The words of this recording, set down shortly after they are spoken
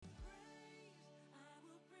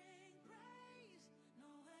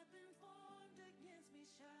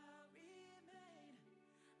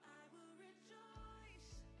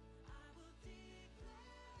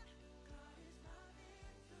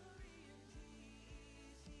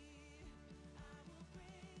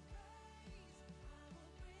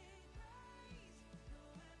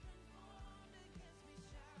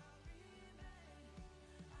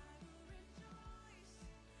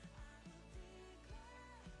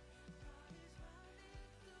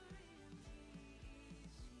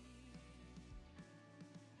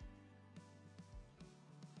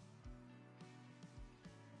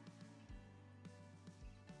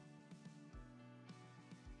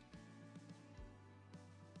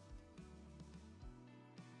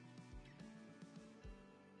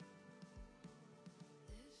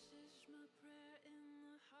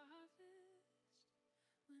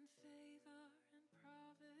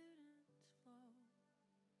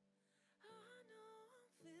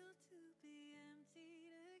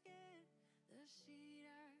seed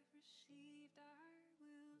I've received I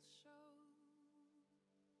will sow.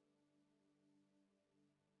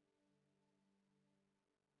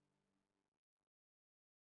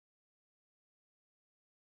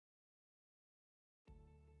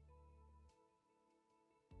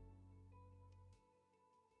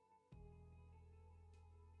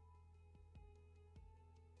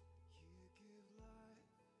 You give life,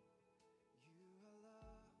 you are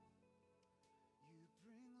love, you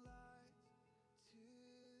bring light to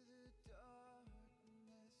the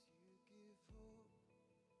darkness, you give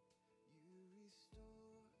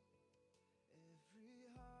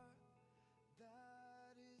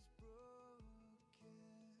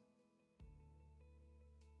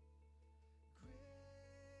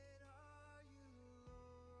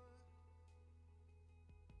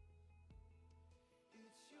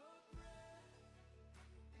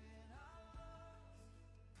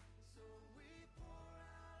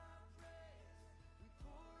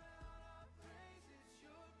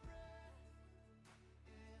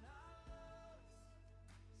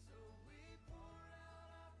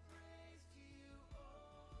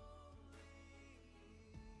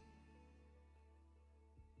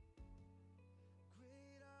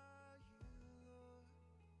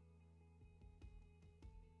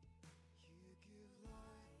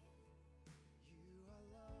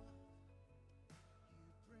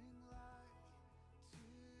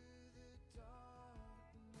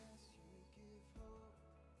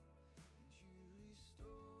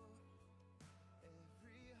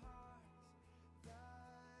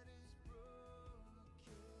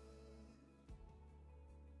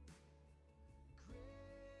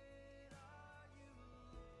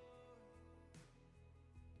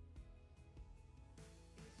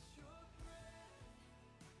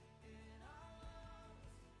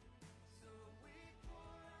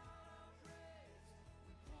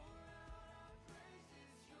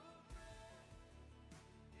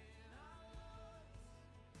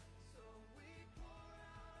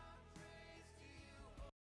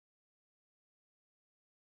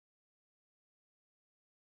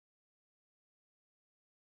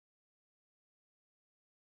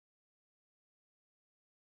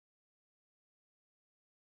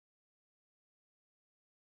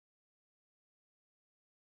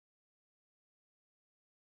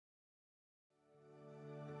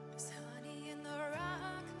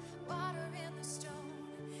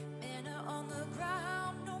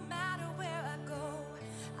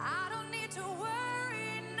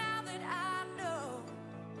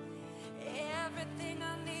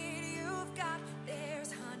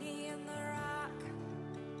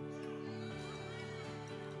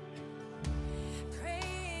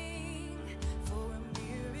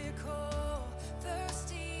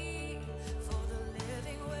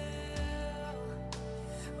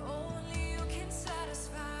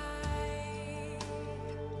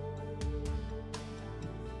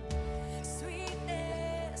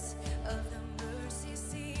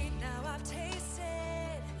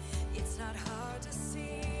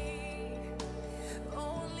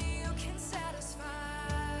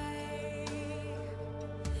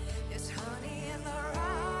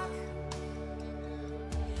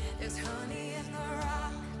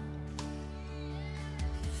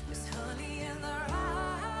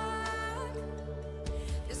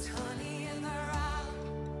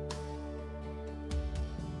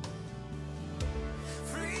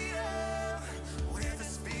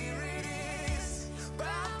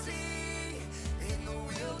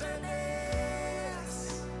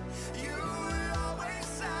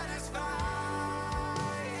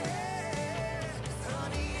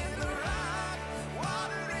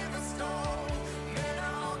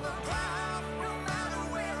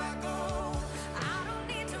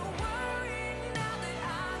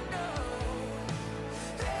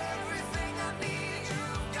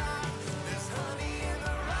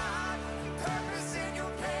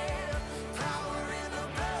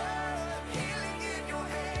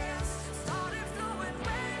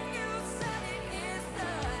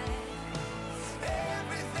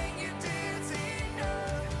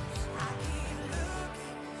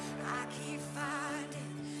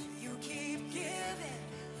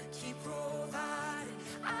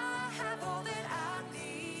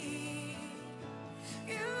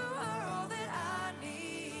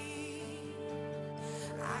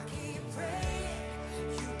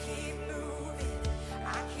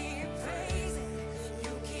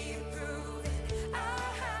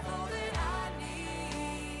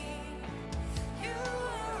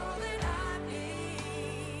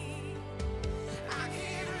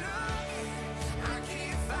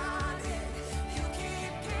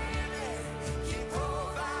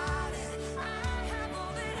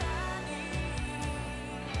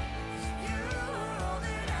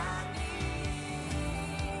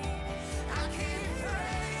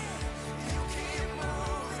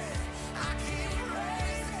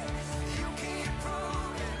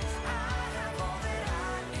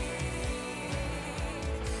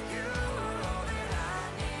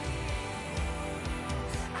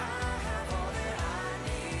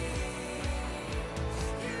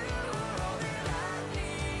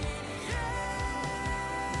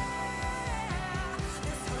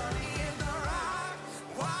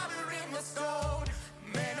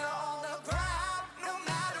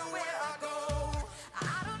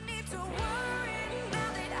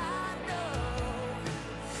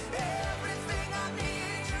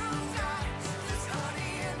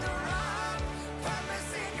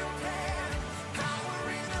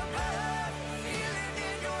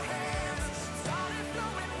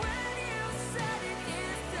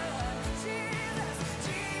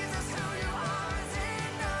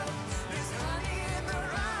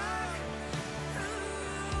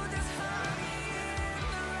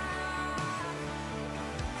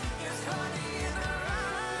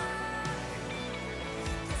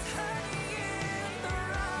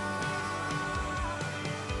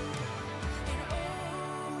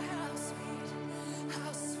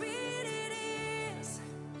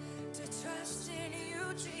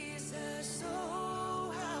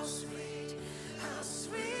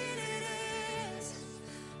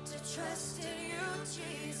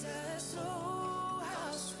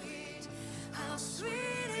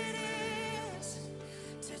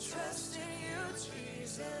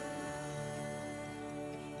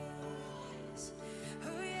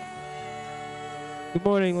Good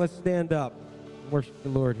morning. Let's stand up and worship the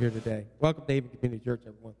Lord here today. Welcome to Haven Community Church,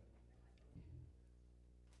 everyone.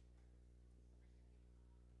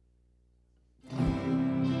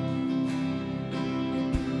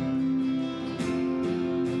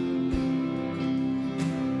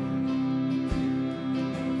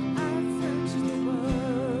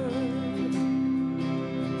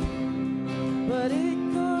 But it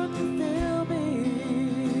couldn't fill me.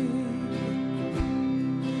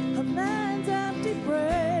 A man's empty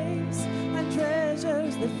praise and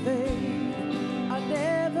treasures that fade are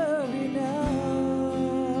never enough.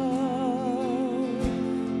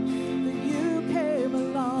 Then you came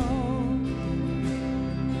along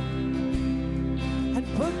and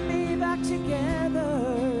put me back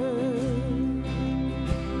together,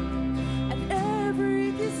 and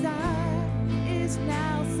every desire is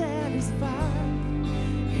now satisfied.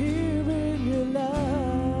 Here in your love,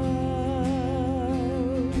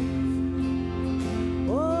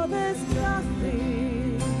 oh, there's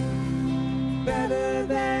nothing better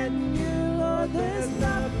than you, Lord. There's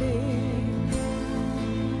nothing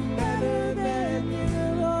better than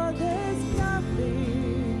you, Lord. There's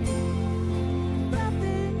nothing,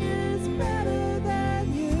 nothing is better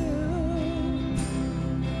than you.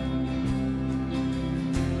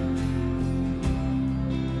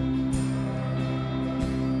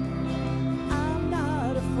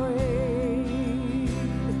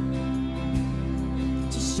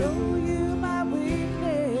 Show you my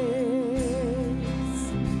weakness,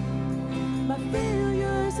 my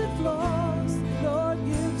failures and flaws. Lord,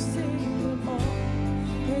 you've seen them all,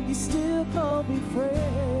 and you still call me friend.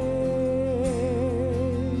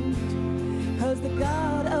 'Cause the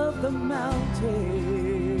God of the mountain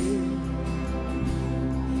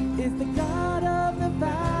is the God of the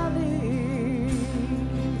valley,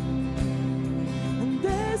 and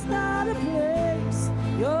there's not a place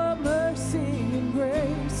your mercy and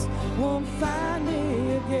grace won't find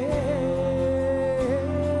me again.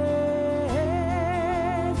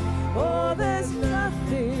 Oh, there's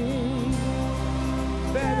nothing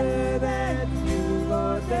better than you,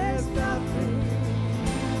 Lord. There's nothing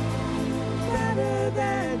better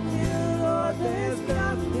than you, Lord. There's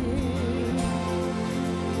nothing,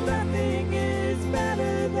 nothing is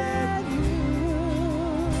better than you.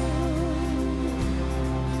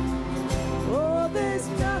 Oh, there's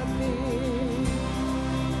nothing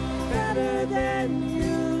better than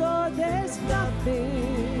you, Lord. There's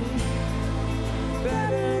nothing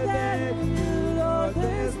better than you, Lord.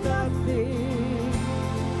 There's nothing,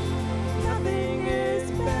 nothing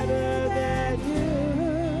is better than you.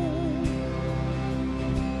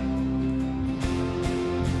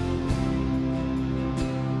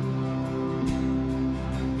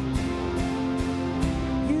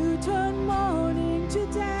 You turn mourning to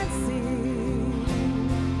dancing.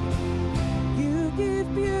 You give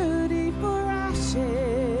beauty for ashes.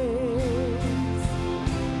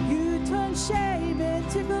 You turn shame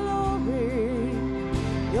into glory.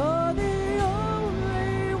 You're the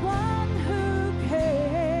only one who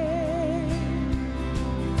can.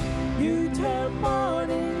 You turn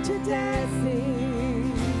mourning to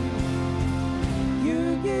dancing. You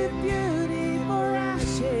give beauty for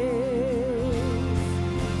ashes.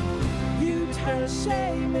 You turn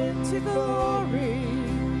shame into glory.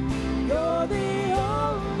 You're the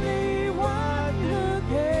only one who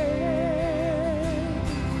can.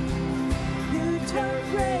 You turn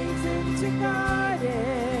graves into gardens.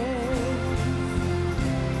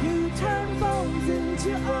 You turn bones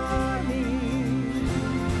into armies.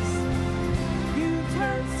 You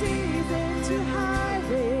turn seas into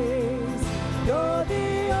highways. You're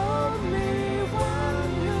the only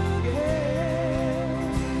one who can.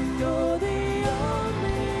 You're the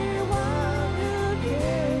only one who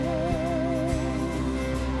can.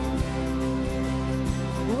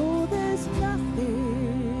 Oh, there's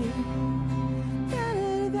nothing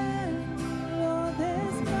better than you,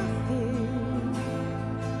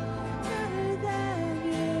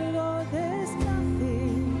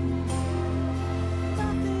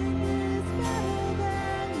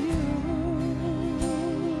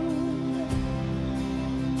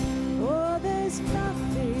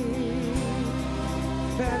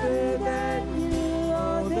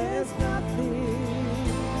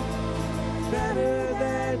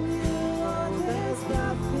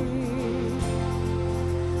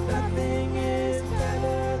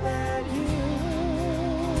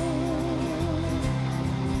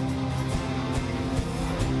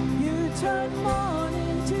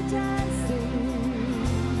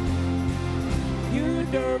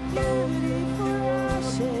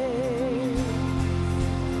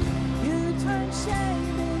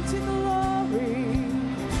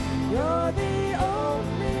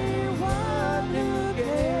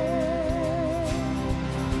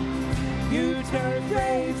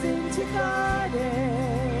 into gardens.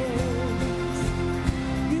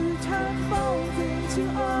 You turn bones into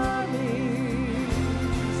armies.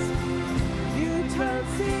 You turn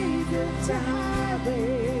seas into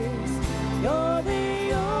highways. You're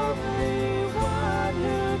the only one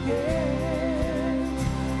who can.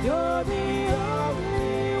 You're the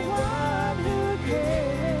only one who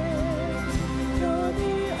can. You're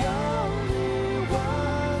the only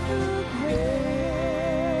one who can.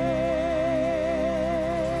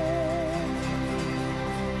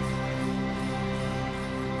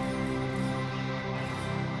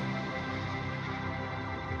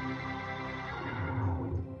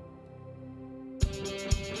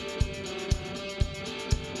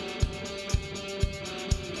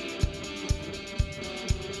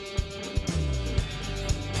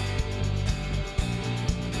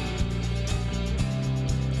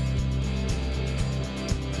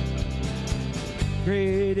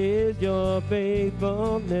 Great is your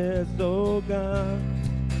faithfulness, O God.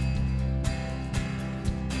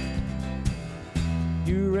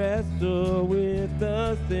 You wrestle with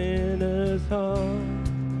the sinner's heart.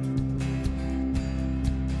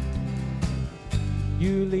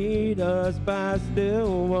 You lead us by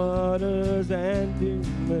still waters and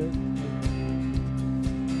humid,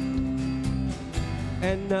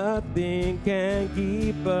 and nothing can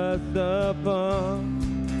keep us apart.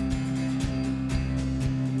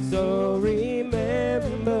 So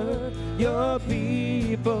remember your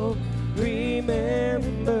people,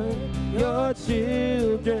 remember your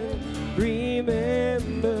children,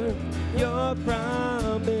 remember your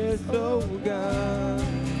promise, oh God.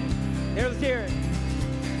 Here, let's hear it.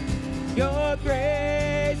 Your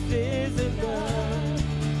grace is enough.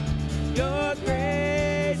 Your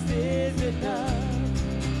grace is enough.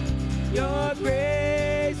 Your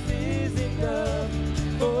grace is enough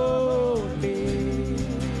for me.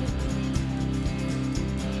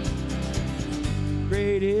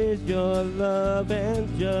 Great is your love and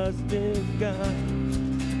justice, God.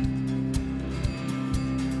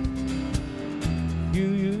 You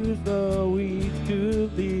use the weak to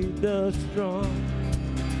lead the strong.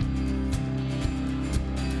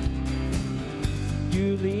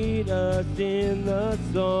 You lead us in the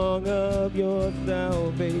song of your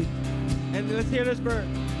salvation. And let's hear this verse.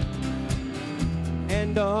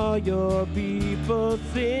 And all your people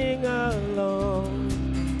sing along.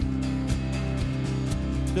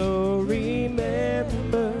 So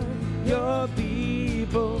remember your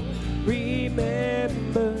people,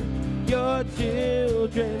 remember your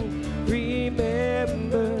children,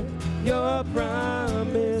 remember your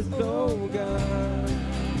promise, oh God.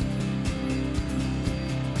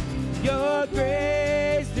 Your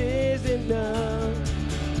grace is enough.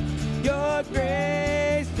 Your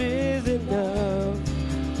grace is enough.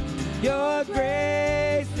 Your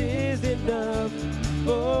grace is enough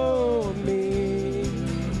for me.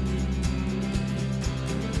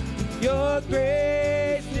 Your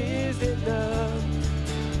grace is enough.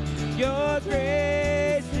 Your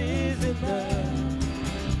grace is enough.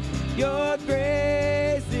 Your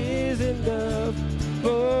grace is enough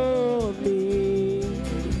for me.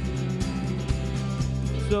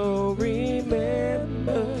 So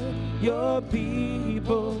remember your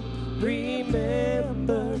people,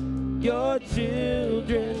 remember your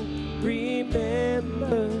children,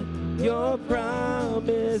 remember your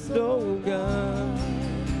promise, oh God.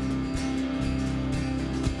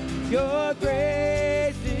 Your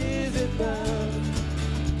grace is enough.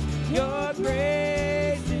 Your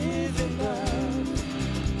grace is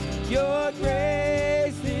enough. Your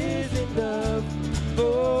grace is enough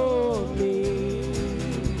for me.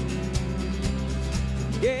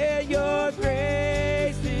 Yeah, your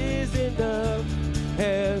grace is enough.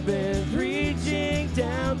 Heaven's reaching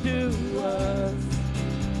down to us.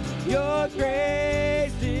 Your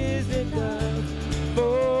grace is enough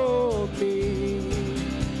for me.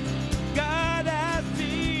 God, I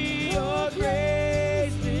see your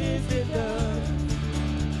grace is enough.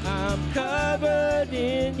 I'm covered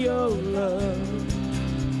in your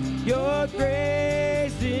love. Your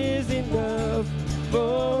grace is enough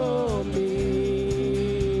for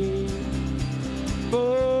me.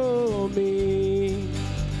 For me.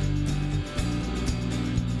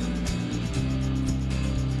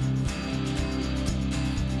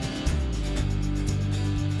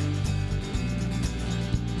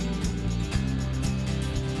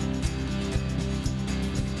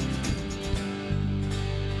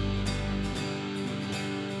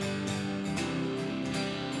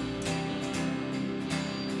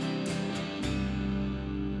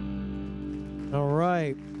 All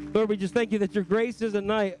right. Lord, we just thank you that your grace is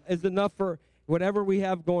enough for whatever we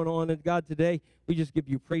have going on. And God, today, we just give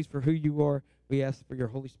you praise for who you are. We ask for your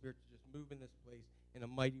Holy Spirit to just move in this place in a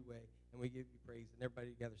mighty way, and we give you praise. And everybody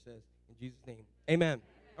together says, in Jesus' name, amen.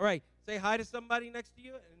 All right, say hi to somebody next to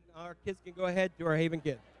you, and our kids can go ahead to our Haven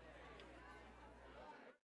Kid.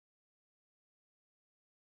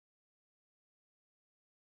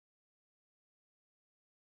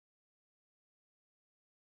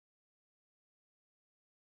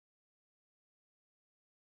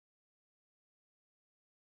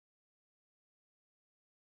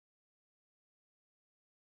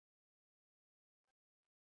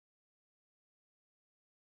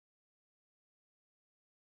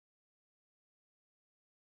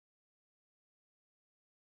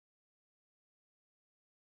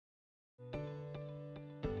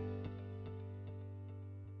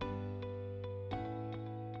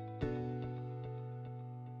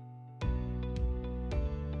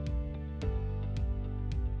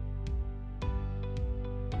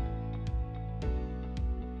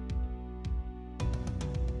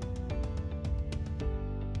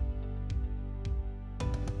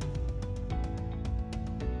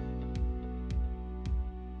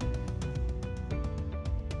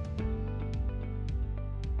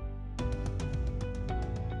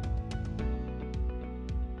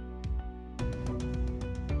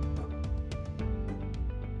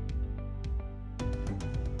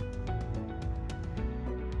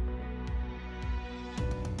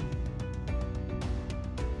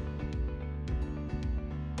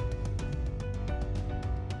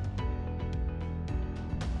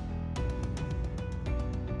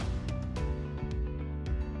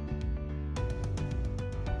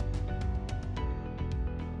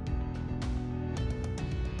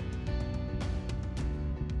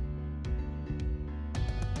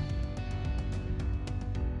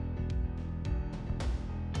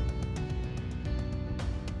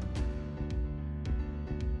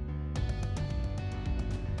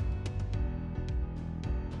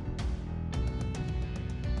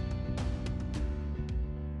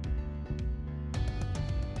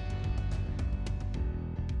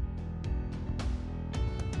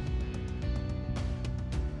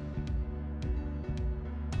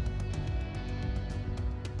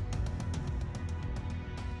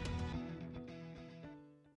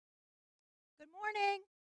 Good morning.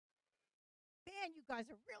 Man, you guys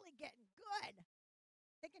are really getting good.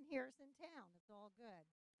 They can hear us in town. It's all good.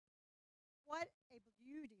 What a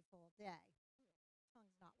beautiful day.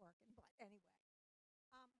 Tongue's not working, but anyway.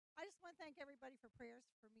 I just want to thank everybody for prayers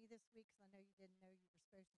for me this week because I know you didn't know you were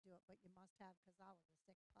supposed to do it, but you must have because I was a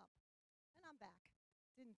sick pup. And I'm back.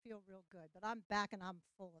 Didn't feel real good, but I'm back and I'm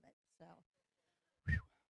full of it. So, whew.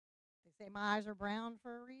 They say my eyes are brown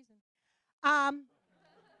for a reason.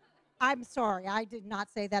 I'm sorry, I did not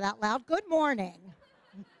say that out loud. Good morning.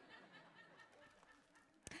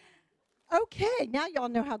 Okay, now y'all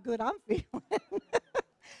know how good I'm feeling.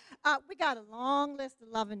 We got a long list of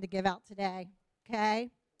loving to give out today, okay?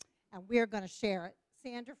 And we're going to share it.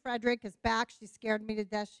 Sandra Frederick is back. She scared me to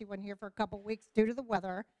death. She wasn't here for a couple weeks due to the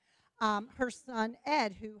weather. Her son,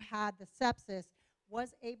 Ed, who had the sepsis,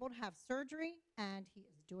 was able to have surgery, and he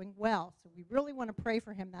is doing well. So we really want to pray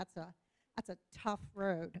for him. That's a tough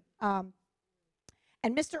road. And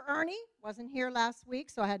Mr. Ernie wasn't here last week,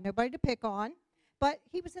 so I had nobody to pick on. But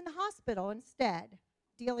he was in the hospital instead,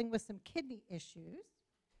 dealing with some kidney issues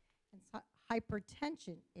and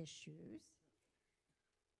hypertension issues,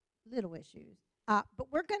 little issues. But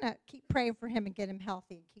we're going to keep praying for him and get him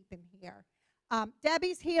healthy and keep him here.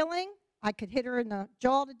 Debbie's healing. I could hit her in the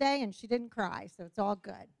jaw today, and she didn't cry, so it's all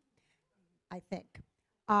good, I think.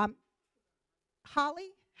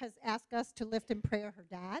 Holly has asked us to lift in prayer her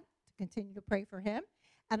dad, to continue to pray for him.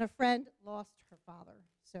 And a friend lost her father,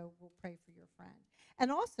 so we'll pray for your friend.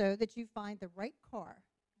 And also that you find the right car.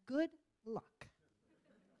 Good luck.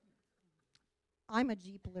 I'm a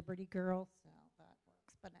Jeep Liberty girl, so that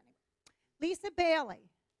works. But anyway. Lisa Bailey,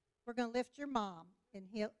 we're going to lift your mom in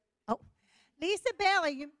heal. Oh, Lisa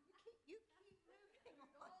Bailey, you keep moving on.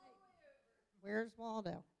 Where's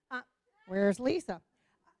Waldo? Where's Lisa?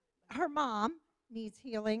 Her mom needs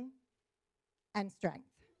healing and strength.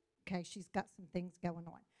 Okay, she's got some things going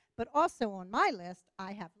on. But also on my list,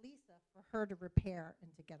 I have Lisa for her to repair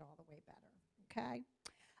and to get all the way better. Okay?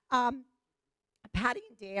 Patty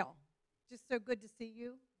and Dale, just so good to see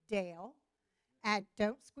you. Dale. And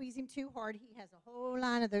don't squeeze him too hard. He has a whole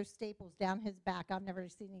line of those staples down his back. I've never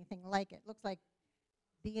seen anything like it. Looks like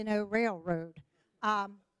B&O Railroad.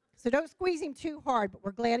 So don't squeeze him too hard, but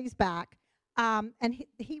we're glad he's back. And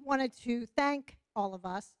he wanted to thank all of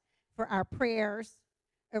us for our prayers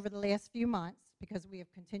over the last few months because we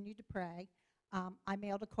have continued to pray. I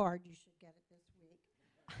mailed a card. You should get it this week.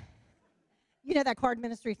 You know that card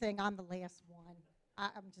ministry thing? I'm the last one.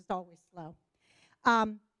 I'm just always slow.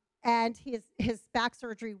 And his back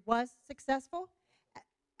surgery was successful.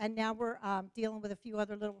 And now we're dealing with a few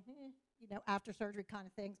other little, after surgery kind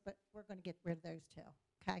of things, but we're going to get rid of those too,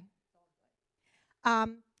 okay?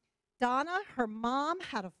 Donna, her mom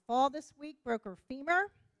had a fall this week, broke her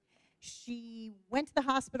femur. She went to the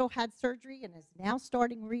hospital, had surgery, and is now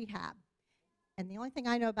starting rehab. And the only thing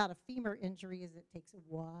I know about a femur injury is it takes a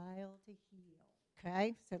while to heal,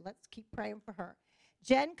 okay? So let's keep praying for her.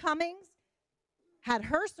 Jen Cummings had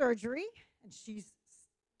her surgery, and she's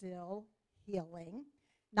still healing.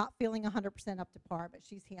 Not feeling 100% up to par, but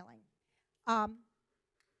she's healing.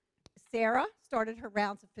 Sarah started her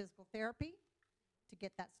rounds of physical therapy to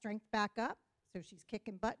get that strength back up. So she's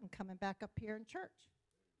kicking butt and coming back up here in church.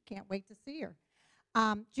 Can't wait to see her.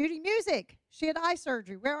 Judy Music, she had eye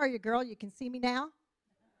surgery. Where are you, girl? You can see me now?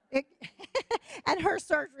 And her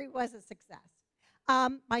surgery was a success.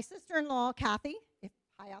 My sister-in-law, Kathy,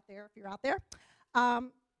 hi out there if you're out there,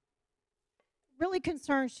 really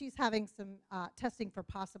concerned. She's having some testing for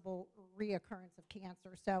possible reoccurrence of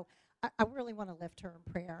cancer. So I really want to lift her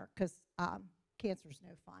in prayer because cancer's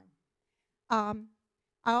no fun.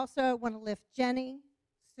 I also want to lift Jenny,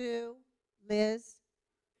 Sue, Liz,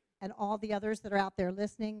 and all the others that are out there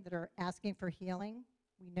listening that are asking for healing.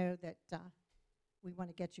 We know that we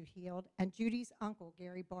want to get you healed. And Judy's uncle,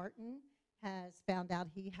 Gary Barton, has found out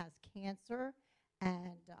he has cancer,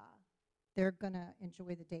 and they're going to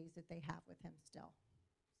enjoy the days that they have with him still.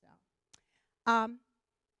 So,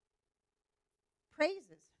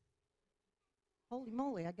 praises. Holy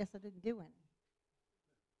moly, I guess I didn't do any.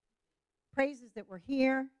 Praises that we're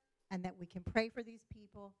here and that we can pray for these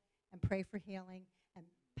people and pray for healing. And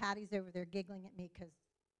Patty's over there giggling at me because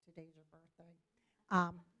today's her birthday.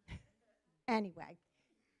 Anyway,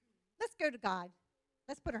 let's go to God.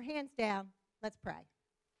 Let's put our hands down. Let's pray.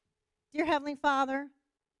 Dear Heavenly Father,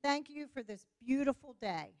 thank you for this beautiful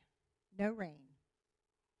day. No rain.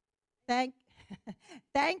 Thank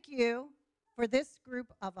you for this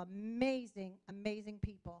group of amazing, amazing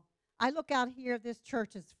people. I look out here, this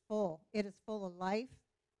church is full. It is full of life,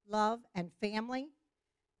 love, and family.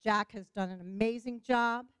 Jack has done an amazing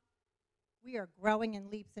job. We are growing in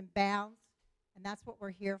leaps and bounds, and that's what we're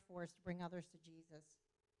here for, is to bring others to Jesus.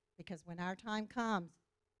 Because when our time comes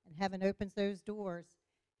and heaven opens those doors,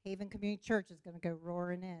 Haven Community Church is going to go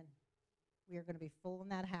roaring in. We are going to be full in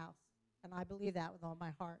that house, and I believe that with all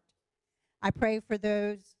my heart. I pray for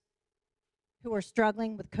those who are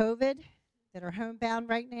struggling with COVID, that are homebound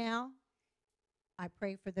right now. I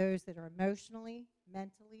pray for those that are emotionally,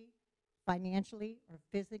 mentally, financially, or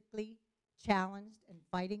physically challenged and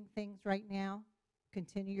fighting things right now.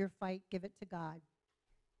 Continue your fight. Give it to God.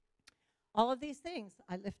 All of these things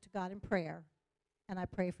I lift to God in prayer. And I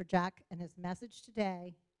pray for Jack and his message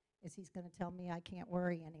today is he's going to tell me I can't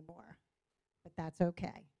worry anymore. But that's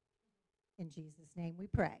okay. In Jesus' name we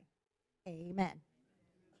pray. Amen.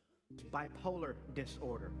 Bipolar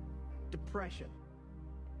disorder, depression,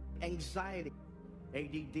 anxiety,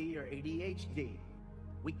 ADD or ADHD.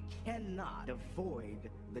 We cannot avoid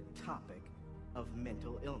the topic of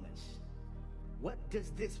mental illness. What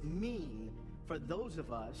does this mean for those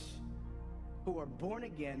of us who are born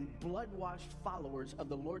again, blood-washed followers of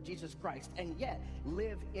the Lord Jesus Christ, and yet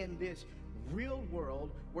live in this real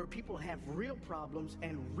world where people have real problems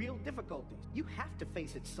and real difficulties? You have to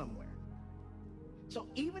face it somewhere. So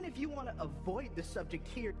even if you want to avoid the subject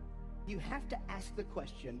here, you have to ask the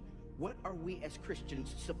question, what are we as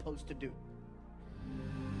Christians supposed to do?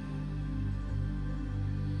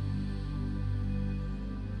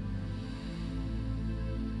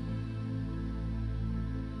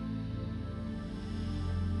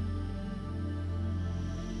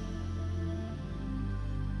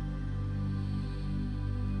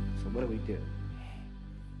 So what do we do?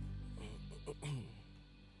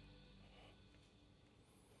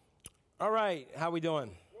 All right, how we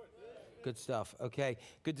doing? Good stuff. Okay,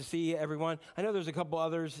 good to see everyone. I know there's a couple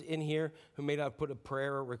others in here who may not put a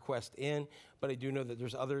prayer request in, but I do know that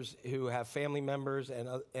there's others who have family members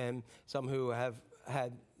and some who have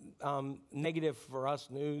had negative for us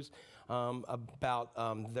news about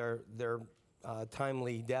their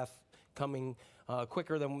timely death coming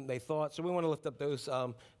quicker than they thought. So we want to lift up those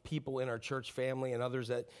people in our church family and others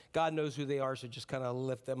that God knows who they are, so just kind of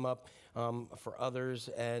lift them up for others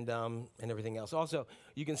and everything else. Also,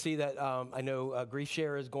 you can see that I know Grief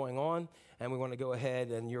Share is going on, and we want to go ahead,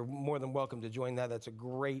 and you're more than welcome to join that. That's a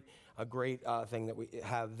great thing that we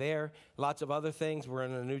have there. Lots of other things. We're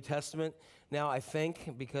in the New Testament now, I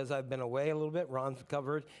think, because I've been away a little bit. Ron's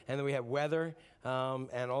covered, and then we have weather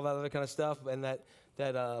and all that other kind of stuff, and that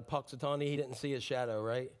Puxatawny, he didn't see his shadow,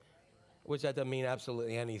 right? Which that doesn't mean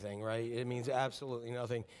absolutely anything, right? It means absolutely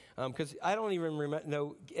nothing. Because I don't even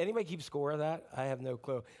know, anybody keep score of that? I have no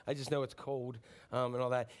clue. I just know it's cold and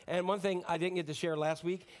all that. And one thing I didn't get to share last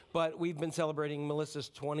week, but we've been celebrating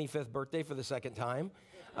Melissa's 25th birthday for the second time.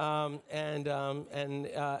 I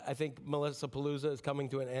think Melissa Palooza is coming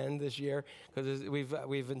to an end this year because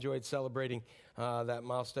we've enjoyed celebrating that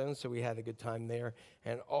milestone. So we had a good time there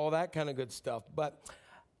and all that kind of good stuff. But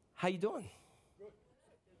how you doing?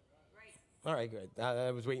 All right, good. I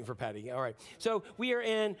was waiting for Patty. All right. So we are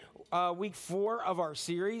in week 4 of our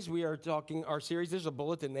series. We are talking our series. There's a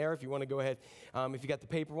bulletin there if you want to go ahead. If you got the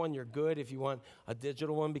paper one, you're good. If you want a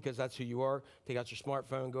digital one, because that's who you are, take out your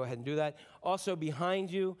smartphone, go ahead and do that. Also behind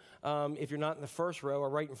you, if you're not in the first row or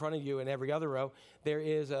right in front of you in every other row, there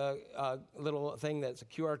is a little thing that's a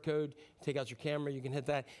QR code. Take out your camera, you can hit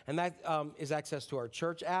that. And that is access to our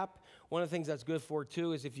church app. One of the things that's good for,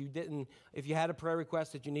 too, is if you had a prayer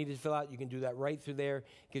request that you needed to fill out, you can do that right through there.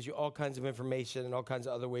 It gives you all kinds of information and all kinds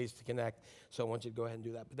of other ways to connect. So I want you to go ahead and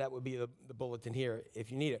do that. But that would be the bulletin here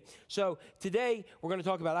if you need it. So today we're going to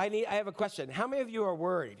talk about, I have a question. How many of you are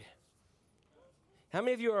worried? How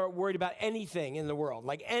many of you are worried about anything in the world,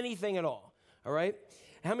 like anything at all? All right?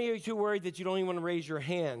 How many of you are too worried that you don't even want to raise your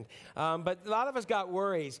hand? But a lot of us got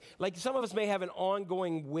worries. Like some of us may have an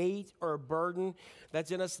ongoing weight or a burden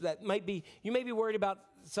that's in us that you may be worried about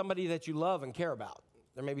somebody that you love and care about.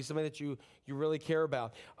 There may be somebody that you really care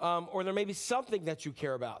about. Or there may be something that you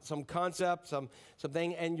care about, some concept,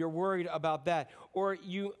 something, and you're worried about that. Or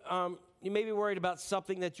you may be worried about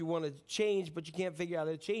something that you want to change, but you can't figure out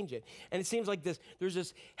how to change it. And it seems like there's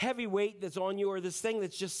this heavy weight that's on you or this thing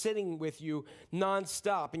that's just sitting with you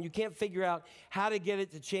nonstop, and you can't figure out how to get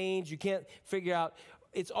it to change. You can't figure out.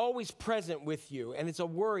 It's always present with you, and it's a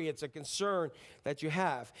worry, it's a concern that you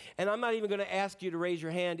have. And I'm not even going to ask you to raise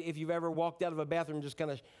your hand if you've ever walked out of a bathroom and just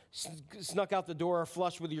kind of snuck out the door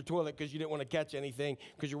flush with your toilet because you didn't want to catch anything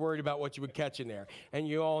because you're worried about what you would catch in there. And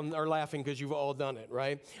you all are laughing because you've all done it,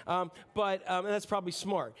 right? And that's probably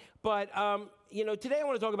smart. But, today I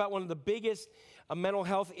want to talk about one of the biggest mental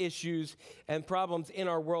health issues and problems in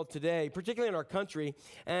our world today, particularly in our country,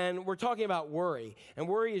 and we're talking about worry. And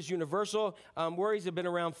worry is universal. Worries have been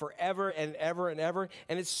around forever and ever and ever,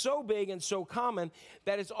 and it's so big and so common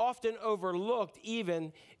that it's often overlooked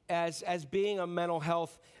even as being a mental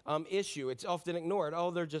health issue. It's often ignored.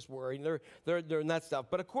 Oh, they're just worried. They're doing that stuff.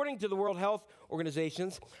 But according to the World Health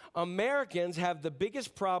Organizations, Americans have the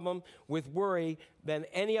biggest problem with worry than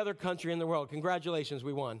any other country in the world. Congratulations,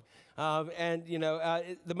 we won. So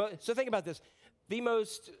think about this.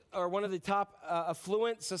 One of the top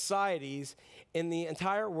affluent societies in the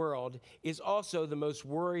entire world is also the most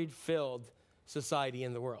worried-filled society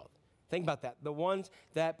in the world. Think about that. The ones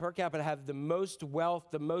that per capita have the most wealth,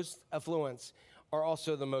 the most affluence, are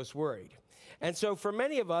also the most worried. And so for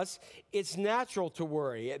many of us, it's natural to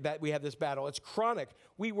worry that we have this battle. It's chronic.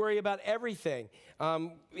 We worry about everything.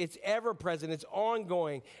 It's ever present. It's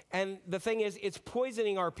ongoing. And the thing is, it's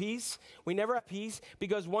poisoning our peace. We never have peace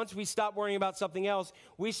because once we stop worrying about something else,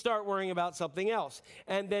 we start worrying about something else.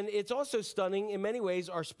 And then it's also stunning, in many ways,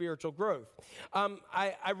 our spiritual growth.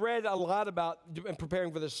 I read a lot about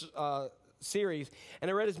preparing for this series, and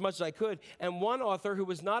I read as much as I could. And one author who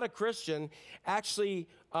was not a Christian actually,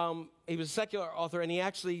 he was a secular author, and he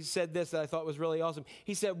actually said this that I thought was really awesome.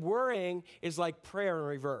 He said, worrying is like prayer in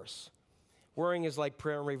reverse. Worrying is like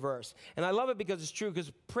prayer in reverse. And I love it because it's true, because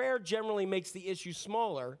prayer generally makes the issue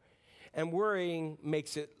smaller, and worrying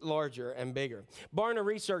makes it larger and bigger. Barna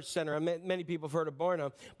Research Center, many people have heard of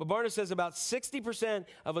Barna, but Barna says about 60%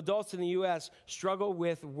 of adults in the U.S. struggle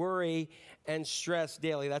with worry and stress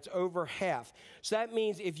daily. That's over half. So that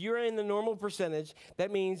means if you're in the normal percentage,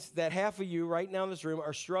 that means that half of you right now in this room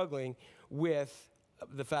are struggling with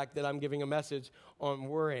the fact that I'm giving a message on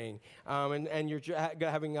worrying, and you're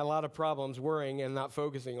having a lot of problems worrying and not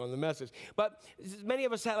focusing on the message. But many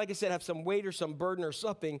of us, like I said, have some weight or some burden or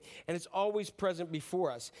something, and it's always present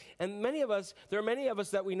before us. And there are many of us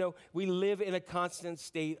that we know we live in a constant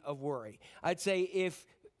state of worry. I'd say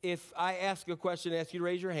if I ask a question, ask you to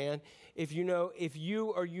raise your hand, if you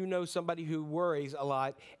know somebody who worries a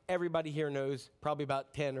lot, everybody here knows probably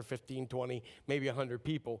about 10 or 15, 20, maybe 100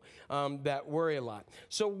 people that worry a lot.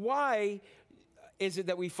 So why is it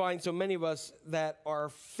that we find so many of us that are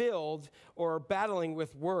filled or battling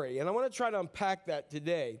with worry? And I want to try to unpack that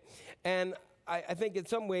today. And I think in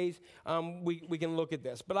some ways we can look at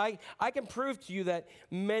this. But I can prove to you that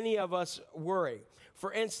many of us worry.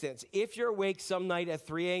 For instance, if you're awake some night at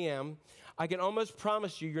 3 a.m., I can almost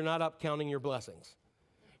promise you're not up counting your blessings.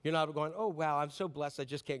 You're not going, oh, wow, I'm so blessed, I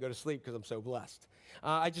just can't go to sleep because I'm so blessed.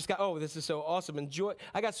 This is so awesome.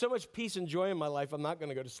 I got so much peace and joy in my life, I'm not going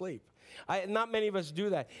to go to sleep. Not many of us do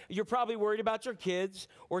that. You're probably worried about your kids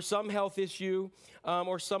or some health issue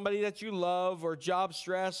or somebody that you love or job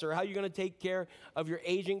stress or how you're going to take care of your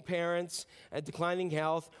aging parents and declining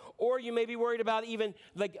health. Or you may be worried about even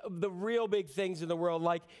like the real big things in the world,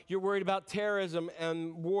 like you're worried about terrorism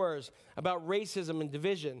and wars, about racism and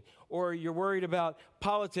division, or you're worried about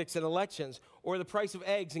politics and elections, or the price of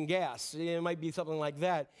eggs and gas. It might be something like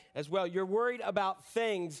that as well. You're worried about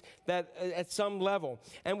things that at some level.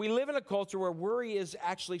 And we live in a culture where worry is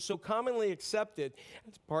actually so commonly accepted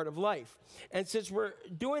as part of life. And since we're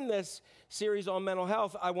doing this series on mental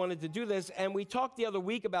health, I wanted to do this. And we talked the other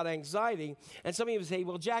week about anxiety. And some of you say,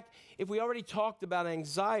 well, Jack, if we already talked about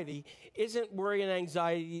anxiety, isn't worry and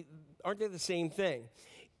anxiety, aren't they the same thing?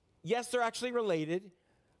 Yes, they're actually related,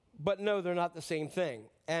 but no, they're not the same thing.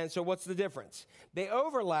 And so what's the difference? They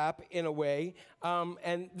overlap in a way,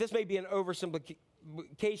 and this may be an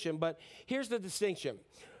oversimplification, but here's the distinction.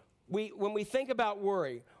 When we think about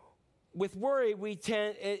worry, with worry, we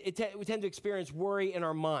tend to experience worry in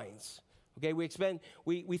our minds. Okay,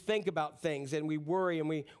 we think about things and we worry and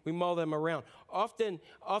we mull them around. Often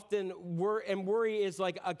worry is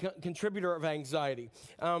like a contributor of anxiety.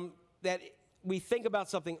 That we think about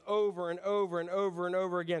something over and over and over and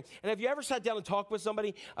over again. And have you ever sat down and talked with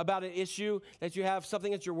somebody about an issue that you have,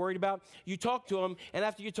 something that you're worried about? You talk to them, and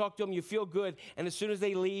after you talk to them, you feel good. And as soon as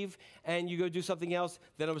they leave and you go do something else,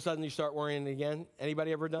 then all of a sudden you start worrying again.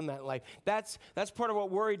 Anybody ever done that in life? That's part of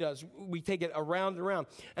what worry does. We take it around and around.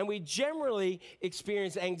 And we generally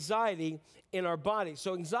experience anxiety in our body.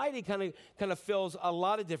 So anxiety kind of fills a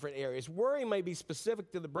lot of different areas. Worry may be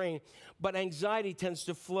specific to the brain, but anxiety tends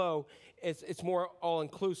to flow. It's more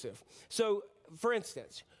all-inclusive. So, for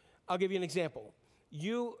instance, I'll give you an example.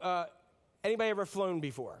 Anybody ever flown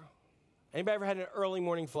before? Anybody ever had an early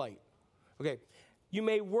morning flight? Okay. You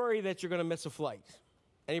may worry that you're going to miss a flight.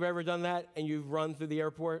 Anybody ever done that and you've run through the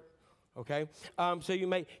airport? Okay, so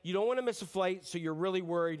you don't want to miss a flight, so you're really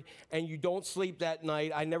worried, and you don't sleep that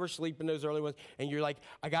night. I never sleep in those early ones, and you're like,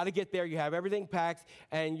 I got to get there. You have everything packed,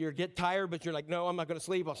 and you get tired, but you're like, no, I'm not going to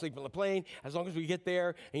sleep. I'll sleep on the plane as long as we get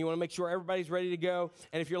there, and you want to make sure everybody's ready to go.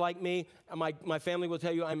 And if you're like me, my family will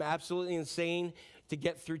tell you I'm absolutely insane to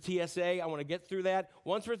get through TSA. I want to get through that.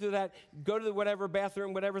 Once we're through that, go to the whatever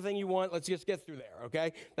bathroom, whatever thing you want. Let's just get through there,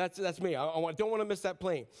 okay? That's me. I don't want to miss that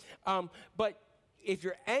plane. But if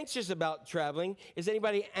you're anxious about traveling, is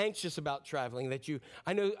anybody anxious about traveling?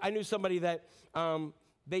 I knew somebody that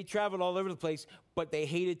they traveled all over the place, but they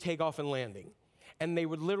hated takeoff and landing. And they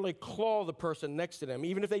would literally claw the person next to them,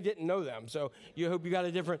 even if they didn't know them. So you hope you got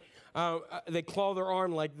a different, they claw their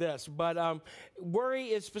arm like this. But worry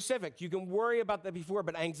is specific. You can worry about that before,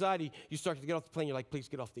 but anxiety, you start to get off the plane, you're like, please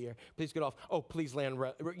get off the air. Please get off. Oh, please land.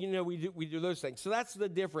 We do those things. So that's the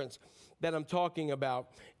difference that I'm talking about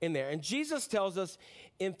in there. And Jesus tells us,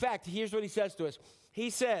 in fact, here's what he says to us.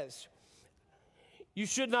 He says, you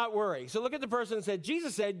should not worry. So look at the person and say,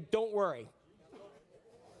 Jesus said, don't worry.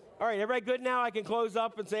 All right, everybody good now? I can close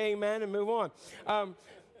up and say amen and move on.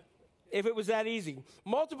 If it was that easy.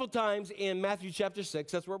 Multiple times in Matthew chapter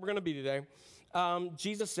 6, that's where we're going to be today,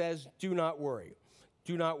 Jesus says, do not worry.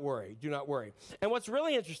 Do not worry. Do not worry. And what's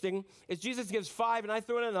really interesting is Jesus gives 5, and I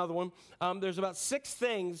threw in another one. There's about 6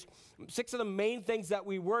 things, 6 of the main things that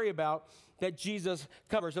we worry about that Jesus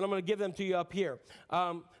covers, and I'm going to give them to you up here.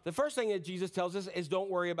 The first thing that Jesus tells us is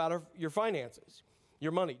don't worry about your finances,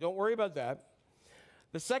 your money. Don't worry about that.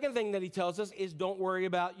 The second thing that he tells us is don't worry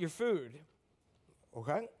about your food,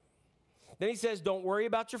 okay? Then he says don't worry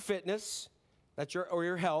about your fitness, or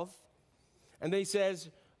your health. And then he says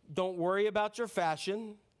don't worry about your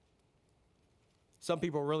fashion. Some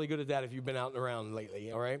people are really good at that if you've been out and around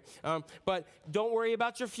lately, all right? But don't worry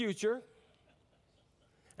about your future.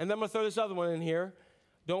 And then I'm going to throw this other one in here.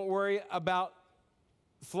 Don't worry about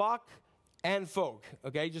flock and folk,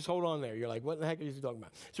 okay? Just hold on there. You're like, what the heck are you talking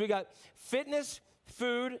about? So we got finances,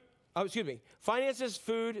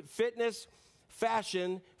 food, fitness,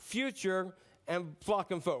 fashion, future, and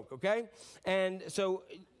flock and folk, okay? And so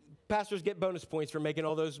pastors get bonus points for making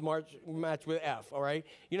all those match with F, all right?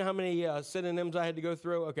 You know how many synonyms I had to go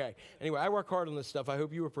through? Okay. Anyway, I work hard on this stuff. I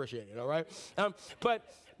hope you appreciate it, all right?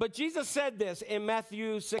 But Jesus said this in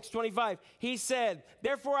Matthew 6:25. He said,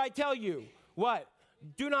 therefore I tell you, what?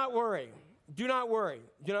 Do not worry. Do not worry.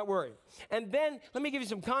 Do not worry. And then let me give you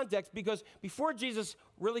some context, because before Jesus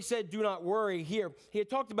really said do not worry here, he had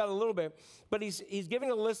talked about it a little bit, but he's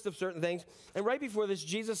giving a list of certain things. And right before this,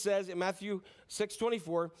 Jesus says in Matthew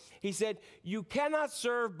 6:24, he said, you cannot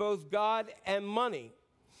serve both God and money.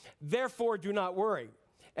 Therefore, do not worry.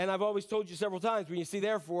 And I've always told you several times, when you see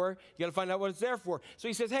therefore, you got to find out what it's there for. So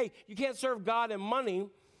he says, hey, you can't serve God and money.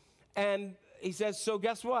 And he says, so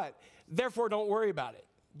guess what? Therefore, don't worry about it.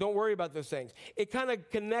 Don't worry about those things. It kind of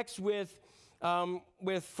connects with 1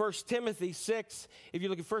 Timothy 6. If you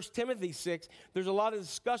look at 1 Timothy 6, there's a lot of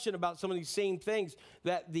discussion about some of these same things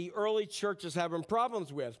that the early church is having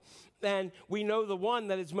problems with. And we know the one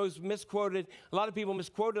that is most misquoted. A lot of people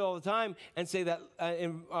misquote it all the time and say that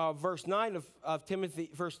in verse 9 of Timothy,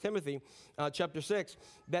 1 Timothy chapter 6,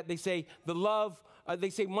 that they say they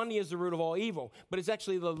say money is the root of all evil. But it's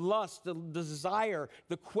actually the lust, the desire,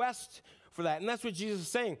 the quest for that. And that's what Jesus is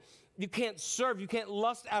saying. You can't serve, you can't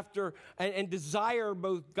lust after and desire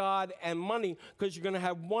both God and money, because you're going to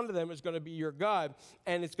have one of them is going to be your God,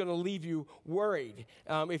 and it's going to leave you worried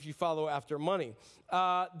if you follow after money.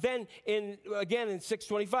 Then in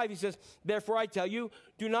 6:25, he says, therefore I tell you,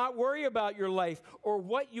 do not worry about your life or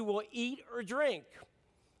what you will eat or drink.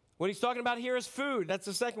 What he's talking about here is food. That's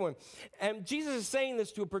the second one. And Jesus is saying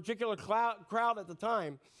this to a particular crowd at the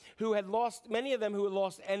time who had lost, many of them who had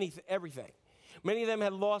lost everything. Many of them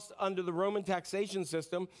had lost under the Roman taxation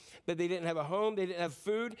system, that they didn't have a home, they didn't have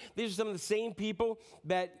food. These are some of the same people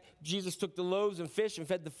that Jesus took the loaves and fish and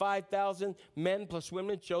fed the 5,000 men plus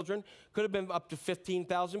women and children. Could have been up to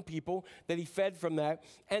 15,000 people that he fed from that.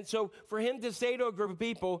 And so for him to say to a group of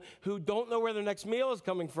people who don't know where their next meal is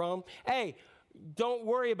coming from, hey, don't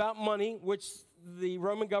worry about money, which the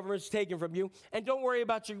Roman government's taken from you, and don't worry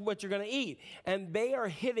about what you're going to eat. And they are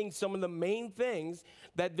hitting some of the main things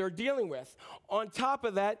that they're dealing with. On top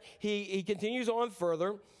of that, he continues on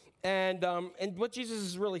further, and what Jesus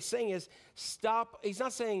is really saying is stop. He's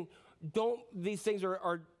not saying these things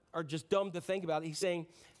are just dumb to think about. He's saying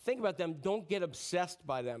think about them. Don't get obsessed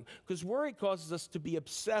by them, because worry causes us to be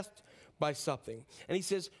obsessed by something. And he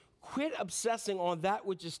says, quit obsessing on that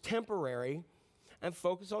which is temporary and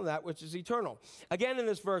focus on that which is eternal. Again, in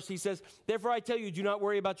this verse, he says, therefore I tell you, do not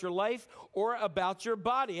worry about your life or about your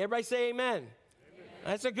body. Everybody say amen. Amen.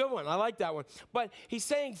 That's a good one. I like that one. But he's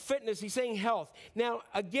saying fitness. He's saying health. Now,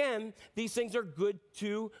 again, these things are good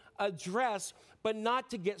to address, but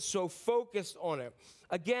not to get so focused on it.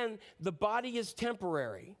 Again, the body is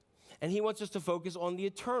temporary, and he wants us to focus on the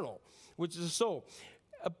eternal, which is the soul.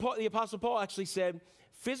 The Apostle Paul actually said,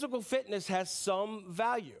 physical fitness has some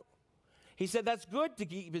value. He said that's good to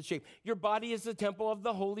keep in shape. Your body is the temple of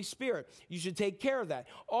the Holy Spirit. You should take care of that.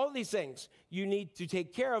 All these things you need to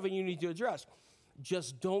take care of and you need to address.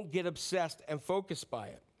 Just don't get obsessed and focused by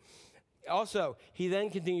it. Also, he then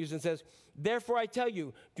continues and says, therefore I tell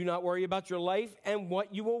you, do not worry about your life and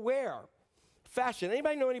what you will wear. Fashion.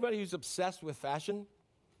 Anybody know anybody who's obsessed with fashion?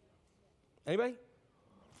 Anybody?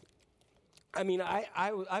 I mean,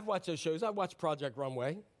 I've watched those shows. I've watched Project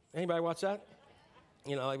Runway. Anybody watch that?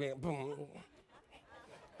 You know, boom.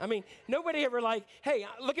 I mean, nobody ever hey,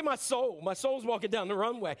 look at my soul. My soul's walking down the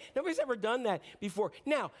runway. Nobody's ever done that before.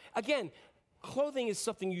 Now, again, clothing is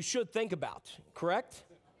something you should think about, correct?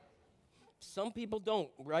 Some people don't,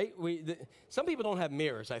 right? Some people don't have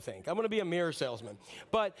mirrors, I think. I'm going to be a mirror salesman.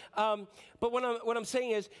 But what I'm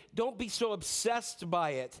saying is, don't be so obsessed by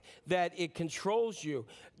it that it controls you.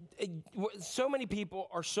 So many people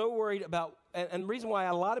are so worried about, and the reason why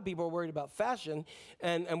a lot of people are worried about fashion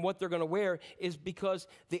and what they're going to wear is because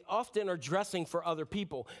they often are dressing for other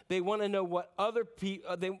people. They want to know what other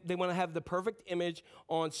people, they want to have the perfect image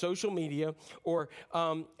on social media, or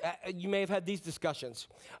you may have had these discussions.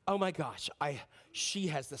 Oh my gosh, she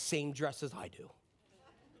has the same dress as I do.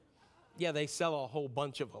 Yeah, they sell a whole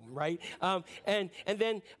bunch of them, right? And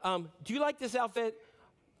then, do you like this outfit?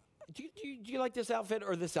 Do you like this outfit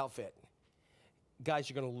or this outfit? Guys,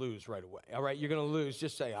 you're going to lose right away, all right? You're going to lose.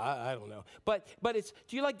 Just say, I don't know. But it's,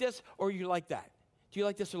 do you like this or you like that? Do you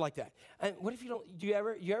like this or like that? And what if you don't, you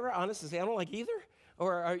ever honestly say, I don't like either?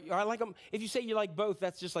 Or I like them? If you say you like both,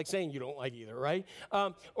 that's just like saying you don't like either, right?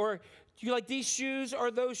 Or do you like these shoes or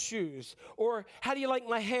those shoes? Or how do you like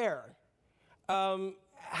my hair?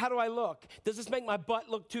 How do I look? Does this make my butt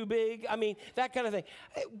look too big? I mean, that kind of thing.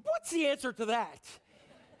 What's the answer to that?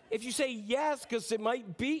 If you say yes, because it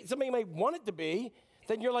might be, somebody might want it to be,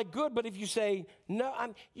 then you're like, good. But if you say no,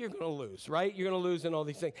 you're going to lose, right? You're going to lose in all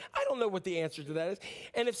these things. I don't know what the answer to that is.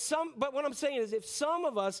 And but what I'm saying is, if some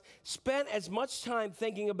of us spent as much time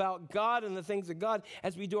thinking about God and the things of God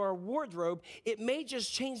as we do our wardrobe, it may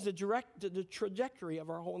just change the trajectory of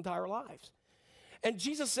our whole entire lives. And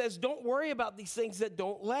Jesus says, don't worry about these things that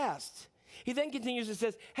don't last. He then continues and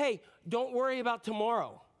says, hey, don't worry about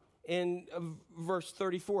tomorrow. In verse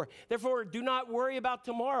 34. Therefore, do not worry about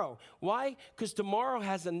tomorrow. Why? Because tomorrow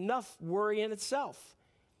has enough worry in itself.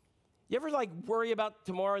 You ever like worry about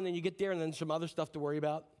tomorrow and then you get there and then some other stuff to worry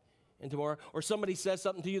about and tomorrow? Or somebody says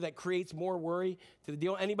something to you that creates more worry to the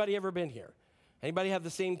deal? Anybody ever been here? Anybody have the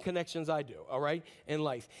same connections I do, all right, in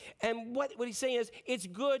life? And what he's saying is it's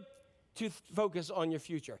good to focus on your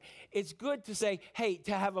future. It's good to say, hey,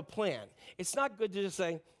 to have a plan. It's not good to just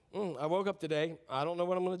say, I woke up today. I don't know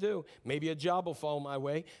what I'm going to do. Maybe a job will fall my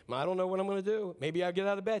way. I don't know what I'm going to do. Maybe I'll get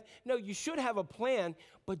out of bed. No, you should have a plan,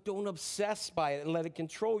 but don't obsess by it and let it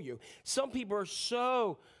control you. Some people are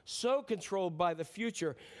so controlled by the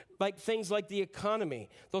future, like things like the economy.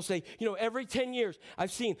 They'll say, every 10 years,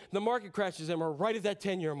 I've seen the market crashes and we're right at that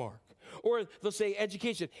 10-year mark. Or they'll say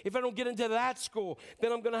education. If I don't get into that school,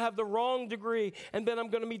 then I'm going to have the wrong degree, and then I'm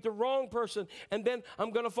going to meet the wrong person, and then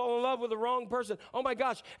I'm going to fall in love with the wrong person. Oh my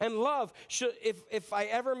gosh! And love should, if I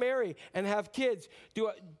ever marry and have kids,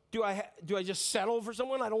 do I just settle for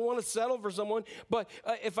someone? I don't want to settle for someone. But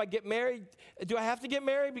if I get married, do I have to get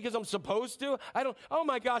married because I'm supposed to? I don't. Oh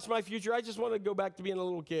my gosh, my future! I just want to go back to being a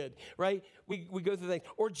little kid, right? We go through things.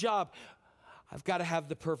 Or job. I've got to have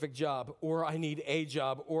the perfect job, or I need a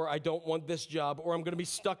job, or I don't want this job, or I'm going to be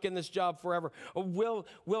stuck in this job forever. Or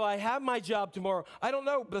will I have my job tomorrow? I don't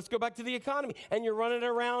know. Let's go back to the economy. And you're running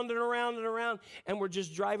around and around and around, and we're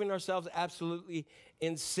just driving ourselves absolutely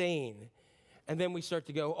insane. And then we start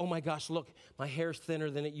to go, oh my gosh, look, my hair's thinner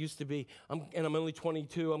than it used to be. I'm only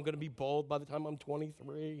 22. I'm going to be bald by the time I'm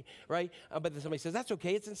 23, right? But then somebody says, that's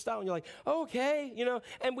okay. It's in style. And you're like, okay,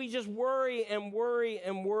 and we just worry and worry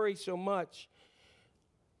and worry so much.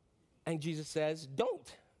 And Jesus says,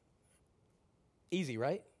 don't. Easy,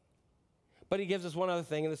 right? But he gives us one other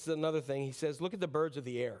thing, and this is another thing. He says, look at the birds of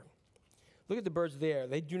the air. Look at the birds of the air.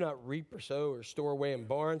 They do not reap or sow or store away in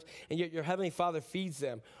barns, and yet your heavenly Father feeds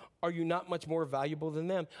them. Are you not much more valuable than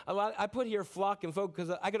them? I put here flock and folk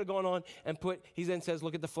because I could have gone on and he then says,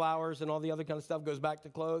 look at the flowers and all the other kind of stuff, goes back to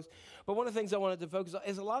clothes. But one of the things I wanted to focus on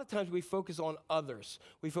is a lot of times we focus on others.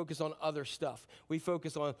 We focus on other stuff. We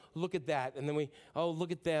focus on, look at that, and then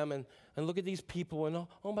look at them, and look at these people, and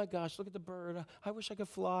oh my gosh, look at the bird. I wish I could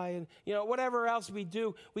fly, and whatever else we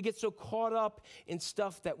do, we get so caught up in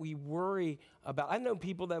stuff that we worry about. I know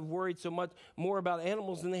people that have worried so much more about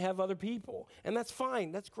animals than they have other people, and that's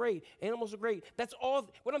fine. That's great. Animals are great. That's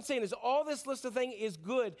all. What I'm saying is all this list of things is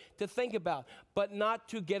good to think about, but not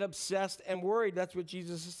to get obsessed and worried. That's what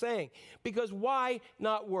Jesus is saying. Because why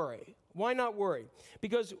not worry? Why not worry?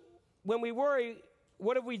 Because when we worry,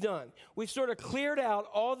 what have we done? We've sort of cleared out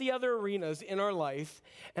all the other arenas in our life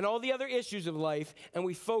and all the other issues of life, and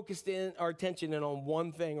we focused our attention in on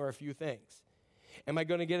one thing or a few things. Am I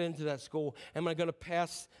going to get into that school? Am I going to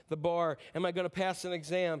pass the bar? Am I going to pass an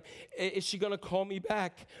exam? Is she going to call me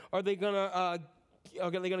back? Are they going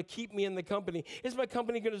to keep me in the company? Is my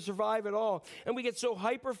company going to survive at all? And we get so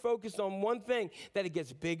hyper-focused on one thing that it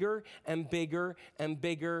gets bigger and bigger and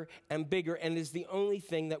bigger and bigger, and is the only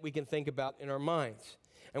thing that we can think about in our minds.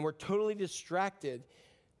 And we're totally distracted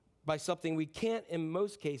by something we can't, in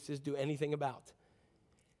most cases, do anything about.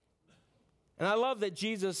 And I love that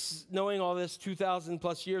Jesus, knowing all this 2,000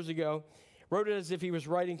 plus years ago, wrote it as if he was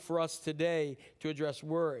writing for us today to address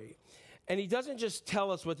worry. And he doesn't just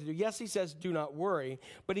tell us what to do. Yes, he says, do not worry,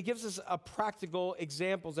 but he gives us practical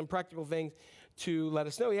examples and practical things to let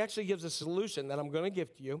us know. He actually gives a solution that I'm going to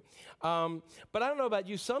give to you. But I don't know about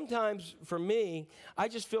you. Sometimes, for me, I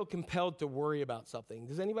just feel compelled to worry about something.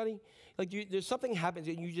 Does anybody? There's something happens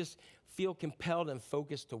and you just feel compelled and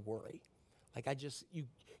focused to worry.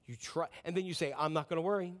 You try, and then you say, I'm not going to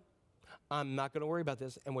worry. I'm not going to worry about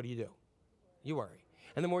this. And what do? You worry.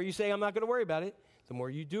 And the more you say, I'm not going to worry about it, the more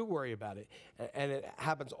you do worry about it. And it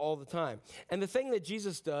happens all the time. And the thing that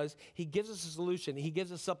Jesus does, he gives us a solution. He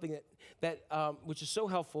gives us something that which is so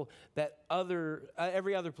helpful that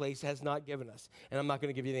every other place has not given us. And I'm not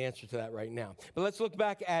going to give you the answer to that right now. But let's look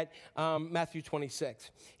back at Matthew 26.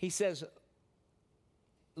 He says,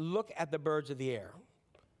 look at the birds of the air.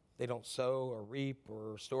 They don't sow or reap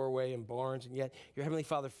or store away in barns, and yet your heavenly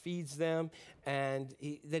Father feeds them. And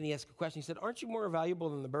then he asked a question. He said, aren't you more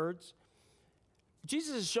valuable than the birds?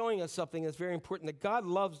 Jesus is showing us something that's very important, that God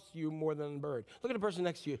loves you more than the bird. Look at the person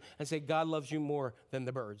next to you and say, God loves you more than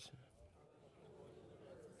the birds.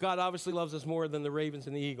 God obviously loves us more than the ravens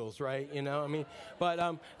and the eagles, right?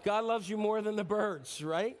 But God loves you more than the birds,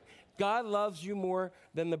 right? God loves you more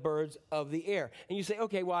than the birds of the air. And you say,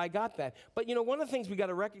 okay, well, I got that. But, one of the things we got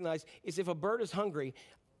to recognize is if a bird is hungry,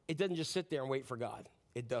 it doesn't just sit there and wait for God.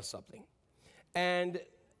 It does something. And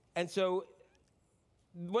so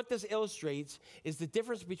what this illustrates is the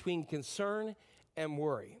difference between concern and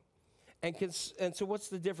worry. And so what's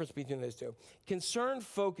the difference between those two? Concern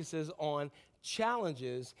focuses on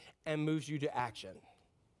challenges and moves you to action.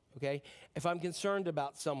 okay? If I'm concerned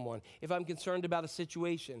about someone, if I'm concerned about a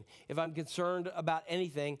situation, if I'm concerned about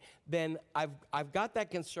anything, then I've got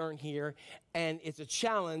that concern here, and it's a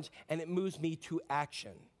challenge, and it moves me to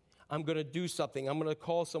action. I'm going to do something. I'm going to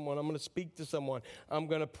call someone. I'm going to speak to someone. I'm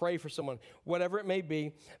going to pray for someone. Whatever it may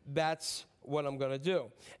be, that's what I'm going to do.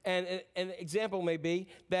 And an example may be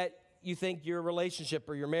that you think your relationship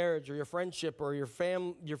or your marriage or your friendship or your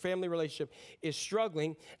family relationship is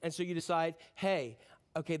struggling, and so you decide, hey,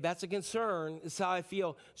 okay, that's a concern. It's how I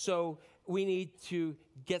feel. So we need to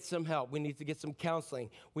get some help. We need to get some counseling.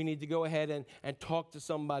 We need to go ahead and talk to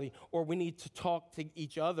somebody, or we need to talk to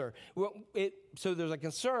each other. So there's a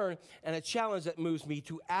concern and a challenge that moves me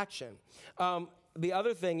to action. The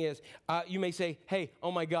other thing is, you may say, hey,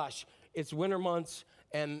 oh my gosh, it's winter months,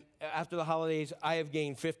 and after the holidays, I have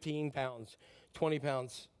gained 15 pounds, 20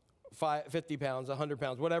 pounds, 50 pounds, 100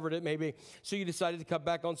 pounds, whatever it may be. So you decided to cut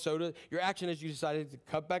back on soda. Your action is you decided to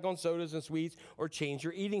cut back on sodas and sweets or change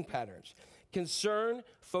your eating patterns. Concern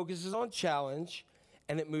focuses on challenge,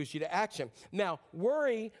 and it moves you to action. Now,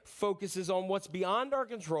 worry focuses on what's beyond our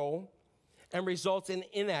control and results in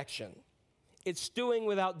inaction. It's doing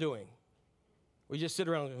without doing. We just sit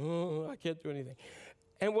around, oh, I can't do anything.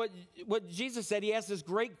 And what Jesus said, he asked this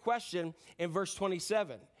great question in verse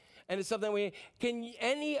 27. And it's something can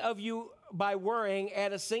any of you, by worrying,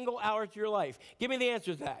 add a single hour to your life? Give me the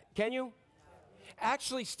answer to that. Can you?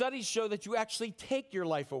 Actually, studies show that you actually take your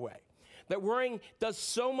life away. That worrying does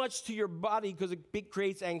so much to your body because it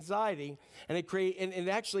creates anxiety, and it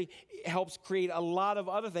actually helps create a lot of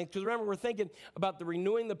other things. Because remember, we're thinking about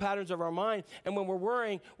renewing the patterns of our mind, and when we're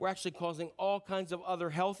worrying, we're actually causing all kinds of other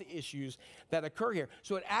health issues that occur here.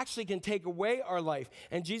 So it actually can take away our life.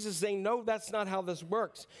 And Jesus is saying, no, that's not how this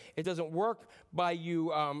works. It doesn't work by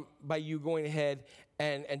you going ahead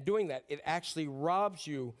and doing that. It actually robs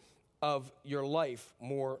you of your life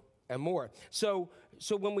more and more. So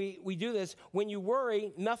when we do this, when you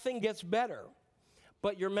worry, nothing gets better,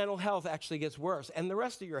 but your mental health actually gets worse, and the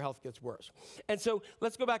rest of your health gets worse. And so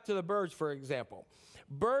let's go back to the birds, for example.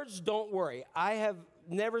 Birds don't worry. I have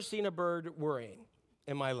never seen a bird worrying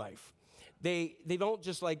in my life. They don't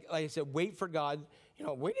just, like I said, wait for God. You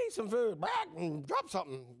know, we need some food. Drop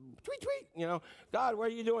something. Tweet, tweet. You know, God, what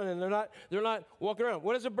are you doing? And they're not walking around.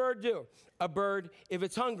 What does a bird do? A bird, if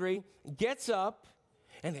it's hungry, gets up,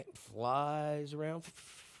 and it flies around,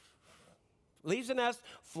 leaves the nest,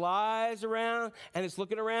 flies around, and it's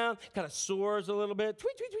looking around, kind of soars a little bit,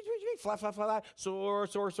 tweet, tweet, tweet, tweet, tweet, fly, fly, fly, fly,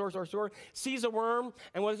 soar, sees a worm,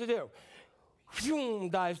 and what does it do?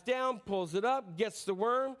 Dives down, pulls it up, gets the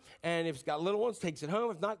worm, and if it's got little ones, takes it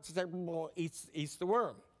home. If not, eats the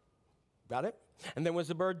worm. Got it? And then what does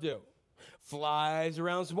the bird do? Flies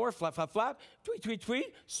around some more, flap, flap, flap, tweet, tweet,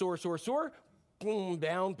 tweet, soar, boom,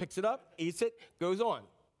 down, picks it up, eats it, goes on.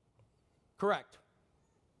 Correct.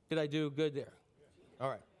 Did I do good there? All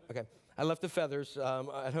right, okay. I left the feathers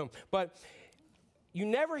at home. But you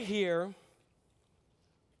never hear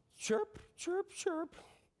chirp, chirp, chirp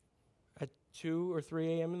at 2 or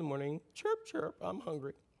 3 a.m. in the morning. Chirp, chirp, I'm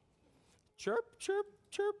hungry. Chirp, chirp,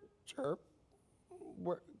 chirp, chirp.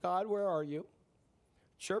 God, where are you?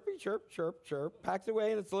 Chirpy, chirp, chirp, chirp, packed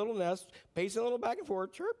away in its little nest, pacing a little back and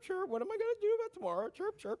forth, chirp, chirp, what am I going to do about tomorrow?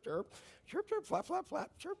 Chirp, chirp, chirp, chirp, chirp, flap, flap,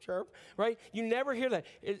 flap, chirp, chirp, right? You never hear that.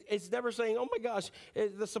 It's never saying, oh my gosh,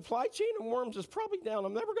 the supply chain of worms is probably down.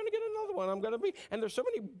 I'm never going to get another one. And there's so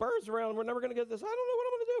many birds around, we're never going to get this. I don't know what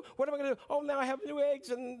I'm going to do. What am I going to do? Oh, now I have new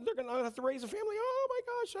eggs, and I'm going to have to raise a family. Oh my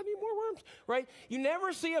gosh, I need more worms, right? You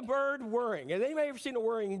never see a bird worrying. Has anybody ever seen a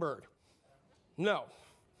worrying bird? No,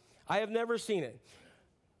 I have never seen it.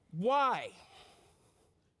 Why?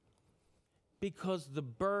 Because the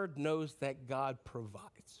bird knows that God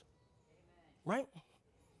provides. Right?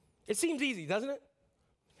 It seems easy, doesn't it?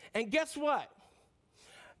 And guess what?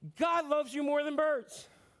 God loves you more than birds.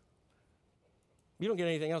 You don't get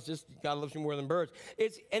anything else, just God loves you more than birds.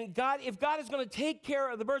 If God is going to take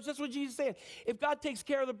care of the birds, that's what Jesus is saying. If God takes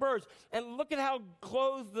care of the birds, and look at how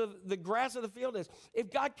clothed the grass of the field is.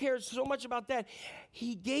 If God cares so much about that,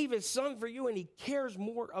 he gave his son for you, and he cares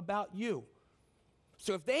more about you.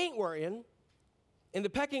 So if they ain't worrying, in the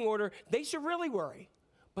pecking order, they should really worry.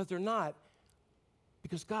 But they're not,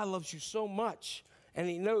 because God loves you so much. And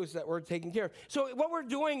he knows that we're taking care of. So what we're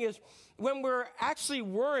doing is, when we're actually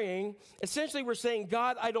worrying, essentially we're saying,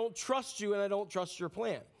 God, I don't trust you, and I don't trust your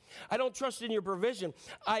plan. I don't trust in your provision.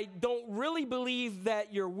 I don't really believe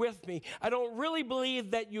that you're with me. I don't really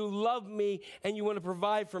believe that you love me and you want to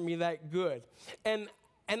provide for me that good. And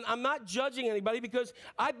I'm not judging anybody, because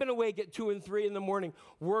I've been awake at 2 and 3 in the morning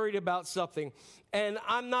worried about something. And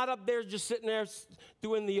I'm not up there just sitting there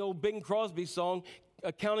doing the old Bing Crosby song,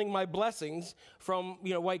 counting my blessings from,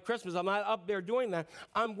 White Christmas. I'm not up there doing that.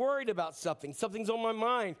 I'm worried about something. Something's on my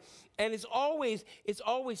mind. And it's always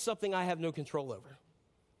something I have no control over.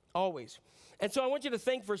 Always. And so I want you to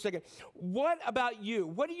think for a second, what about you?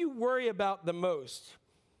 What do you worry about the most?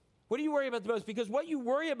 What do you worry about the most? Because what you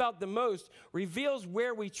worry about the most reveals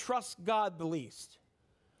where we trust God the least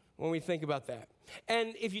when we think about that.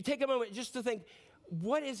 And if you take a moment just to think,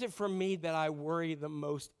 what is it for me that I worry the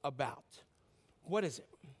most about? What is it?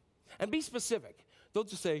 And be specific. Don't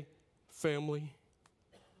just say family.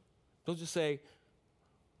 Don't just say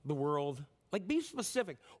the world. Like, be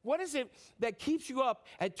specific. What is it that keeps you up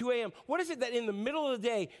at 2 a.m.? What is it that in the middle of the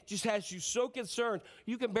day just has you so concerned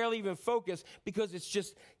you can barely even focus because it's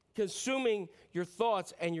just consuming your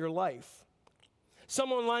thoughts and your life?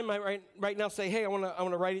 Some online might right now say, hey, I want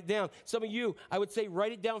to write it down. Some of you, I would say,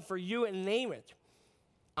 write it down for you and name it.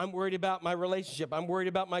 I'm worried about my relationship. I'm worried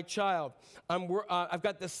about my child. I've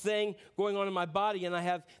got this thing going on in my body, and I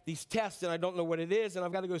have these tests, and I don't know what it is, and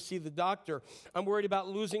I've got to go see the doctor. I'm worried about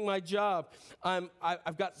losing my job. I'm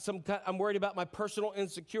worried about my personal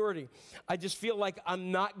insecurity. I just feel like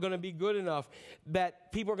I'm not going to be good enough,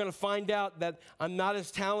 that people are going to find out that I'm not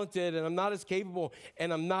as talented, and I'm not as capable,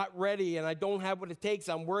 and I'm not ready, and I don't have what it takes.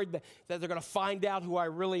 I'm worried that they're going to find out who I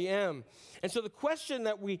really am. And so the question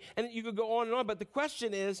and you could go on and on, but the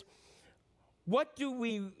question is, what do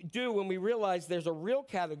we do when we realize there's a real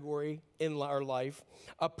category in our life,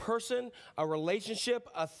 a person, a relationship,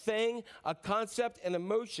 a thing, a concept, an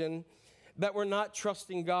emotion that we're not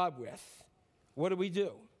trusting God with? What do we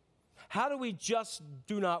do? How do we just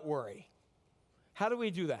do not worry? How do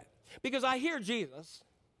we do that? Because I hear Jesus,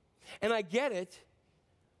 and I get it,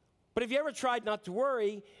 but if you ever tried not to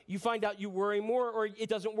worry, you find out you worry more or it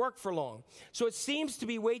doesn't work for long. So it seems to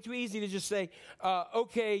be way too easy to just say,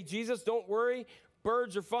 okay, Jesus, don't worry.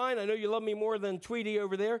 Birds are fine. I know you love me more than Tweety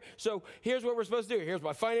over there. So here's what we're supposed to do. Here's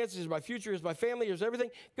my finances, here's my future, here's my family, here's everything.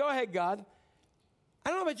 Go ahead, God. I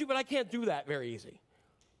don't know about you, but I can't do that very easy.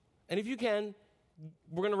 And if you can,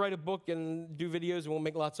 we're going to write a book and do videos and we'll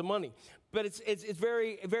make lots of money. But it's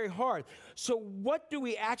very, very hard. So what do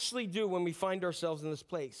we actually do when we find ourselves in this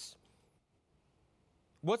place?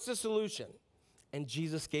 What's the solution? And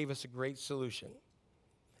Jesus gave us a great solution.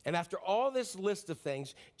 And after all this list of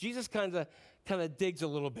things, Jesus kind of digs a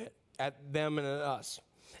little bit at them and at us.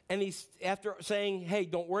 And he's, after saying, hey,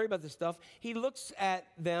 don't worry about this stuff, he looks at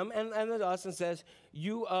them and at us and says,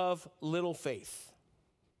 you of little faith.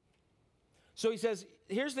 So he says,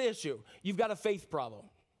 here's the issue. You've got a faith problem.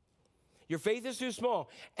 Your faith is too small.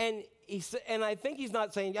 And I think he's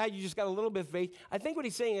not saying, you just got a little bit of faith. I think what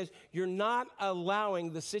he's saying is you're not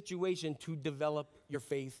allowing the situation to develop your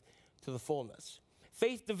faith to the fullness.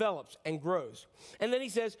 Faith develops and grows. And then he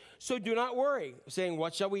says, so do not worry, saying,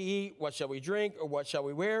 what shall we eat, what shall we drink, or what shall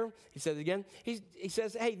we wear? He says again, he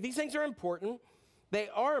says, hey, these things are important. They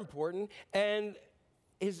are important. And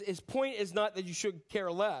his point is not that you should care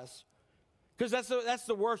less. Because that's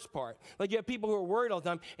the worst part. Like, you have people who are worried all the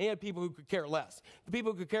time, and you have people who could care less. The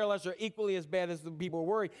people who could care less are equally as bad as the people who are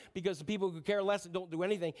worried, because the people who could care less and don't do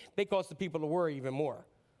anything, they cause the people to worry even more.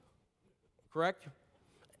 Correct?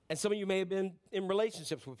 And some of you may have been in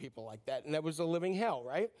relationships with people like that, and that was a living hell,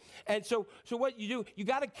 right? And so what you do, you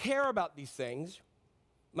got to care about these things.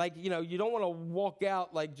 Like, you don't want to walk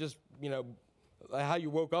out like just, how you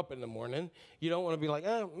woke up in the morning. You don't want to be like,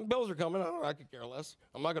 bills are coming. I could care less.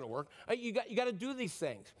 I'm not going to work. You got to do these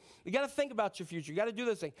things. You got to think about your future. You got to do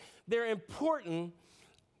those things. They're important,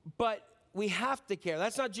 but we have to care.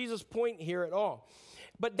 That's not Jesus' point here at all.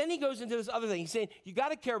 But then he goes into this other thing. He's saying, you got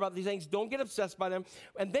to care about these things. Don't get obsessed by them.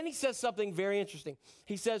 And then he says something very interesting.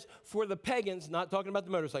 He says, for the pagans, not talking about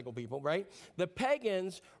the motorcycle people, right? The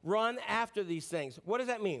pagans run after these things. What does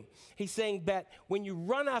that mean? He's saying that when you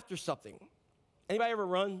run after something, anybody ever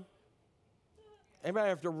run? Anybody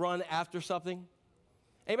have to run after something?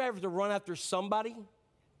 Anybody have to run after somebody?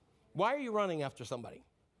 Why are you running after somebody?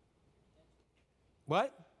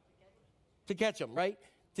 What? To catch them, right?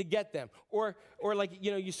 To get them. Or like,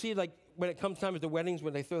 you see like when it comes time at the weddings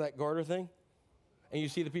when they throw that garter thing, and you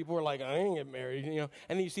see the people who are like, I ain't getting married, and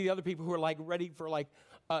then you see the other people who are like ready for like,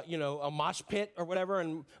 a mosh pit or whatever,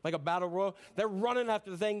 and like a battle royal. They're running after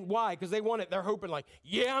the thing. Why? Because they want it. They're hoping like,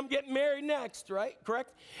 yeah, I'm getting married next, right?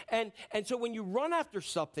 Correct? And so when you run after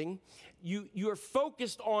something, you're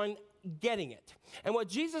focused on getting it. And what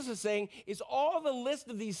Jesus is saying is all the list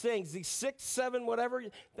of these things, these 6, 7, whatever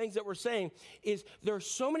things that we're saying, is there are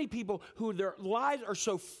so many people who their lives are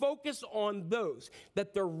so focused on those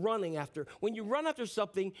that they're running after. When you run after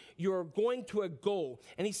something, you're going to a goal.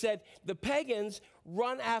 And he said, the pagans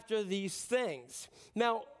run after these things.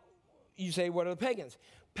 Now, you say, what are the pagans?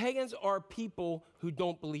 Pagans are people who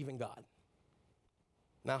don't believe in God.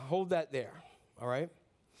 Now, hold that there, all right?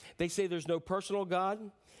 They say there's no personal God.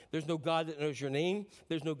 There's no God that knows your name.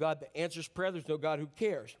 There's no God that answers prayer. There's no God who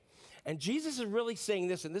cares. And Jesus is really saying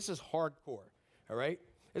this, and this is hardcore, all right?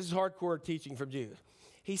 This is hardcore teaching from Jesus.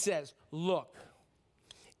 He says, look,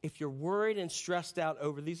 if you're worried and stressed out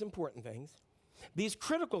over these important things, these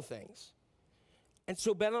critical things, and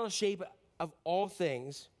so bent on the shape of all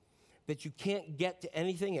things that you can't get to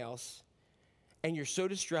anything else, and you're so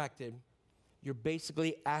distracted, you're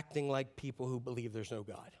basically acting like people who believe there's no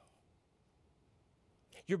God.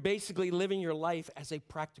 You're basically living your life as a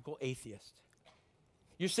practical atheist.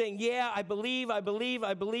 You're saying, yeah, I believe,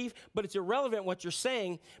 but it's irrelevant what you're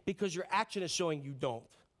saying because your action is showing you don't.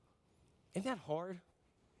 Isn't that hard?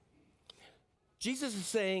 Jesus is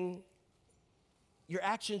saying, your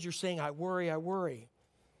actions, you're saying, I worry.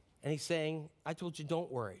 And he's saying, I told you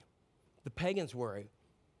don't worry. The pagans worry.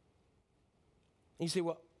 And you say,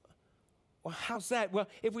 well, how's that? Well,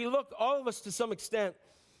 if we look, all of us to some extent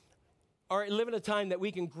live in a time that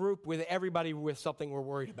we can group with everybody with something we're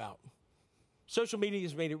worried about. Social media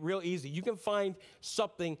has made it real easy. You can find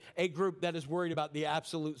a group that is worried about the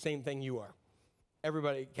absolute same thing you are.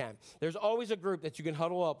 Everybody can. There's always a group that you can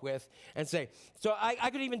huddle up with and say, so I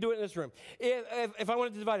could even do it in this room. If I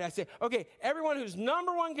wanted to divide it, I say, okay, everyone whose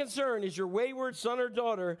number one concern is your wayward son or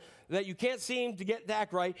daughter that you can't seem to get to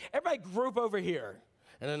act right, everybody group over here.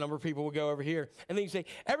 And a number of people will go over here. And then you say,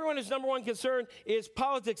 everyone whose number one concern is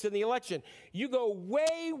politics and the election. You go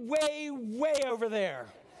way, way, way over there.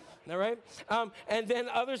 All right? And then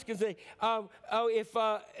others can say, if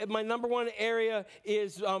my number one area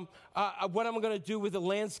is what I'm going to do with the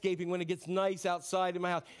landscaping when it gets nice outside in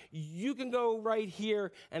my house, you can go right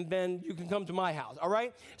here, and then you can come to my house, all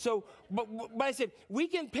right? So, but I said, we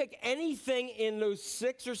can pick anything in those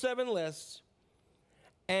 6 or 7 lists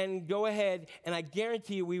and go ahead, and I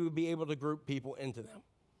guarantee you we would be able to group people into them.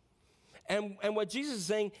 And what Jesus is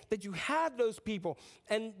saying, that you have those people,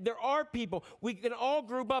 and there are people, we can all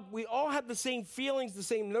group up, we all have the same feelings, the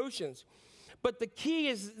same notions. But the key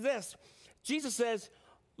is this. Jesus says,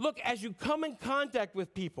 look, as you come in contact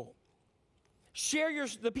with people,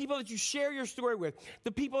 the people that you share your story with,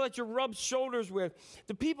 the people that you rub shoulders with,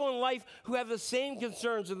 the people in life who have the same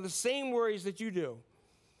concerns and the same worries that you do,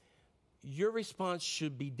 your response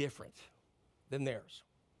should be different than theirs.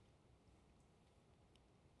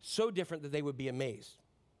 So different that they would be amazed.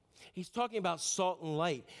 He's talking about salt and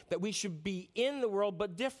light, that we should be in the world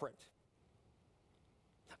but different.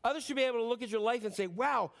 Others should be able to look at your life and say,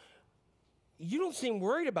 wow, you don't seem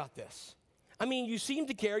worried about this. I mean, you seem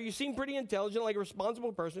to care. You seem pretty intelligent, like a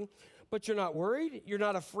responsible person, but you're not worried. You're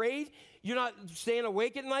not afraid. You're not staying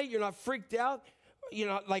awake at night. You're not freaked out. You're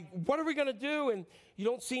not like, what are we going to do? And you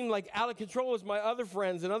don't seem like out of control as my other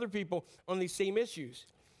friends and other people on these same issues.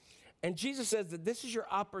 And Jesus says that this is your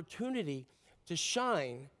opportunity to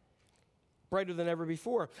shine brighter than ever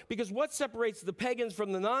before. Because what separates the pagans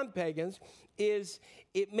from the non-pagans is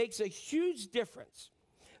it makes a huge difference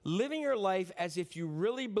living your life as if you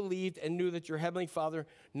really believed and knew that your Heavenly Father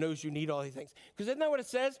knows you need all these things. Because isn't that what it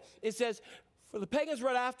says? It says, for the pagans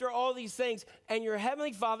run after all these things, and your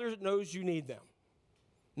Heavenly Father knows you need them,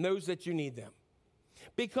 knows that you need them.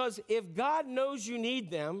 Because if God knows you need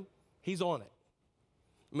them, He's on it.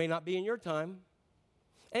 It may not be in your time.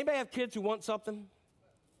 Anybody have kids who want something?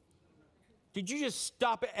 Did you just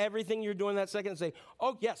stop everything you're doing that second and say,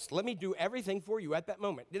 oh, yes, let me do everything for you at that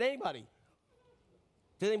moment? Did anybody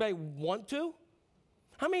want to?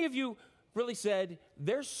 How many of you really said,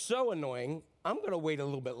 they're so annoying, I'm going to wait a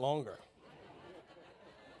little bit longer?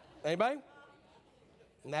 Anybody?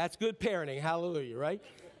 And that's good parenting. Hallelujah, right?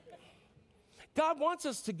 God wants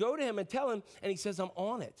us to go to Him and tell Him, and He says, I'm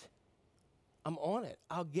on it. I'm on it.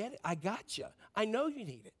 I'll get it. I got you. I know you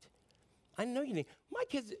need it. I know you need it. My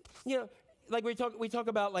kids, like we talk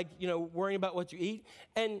about, like, worrying about what you eat.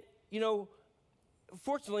 And,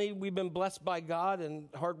 fortunately, we've been blessed by God and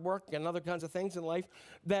hard work and other kinds of things in life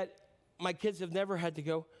that my kids have never had to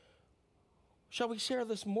go, shall we share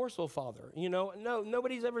this morsel, Father? No,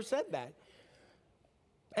 nobody's ever said that.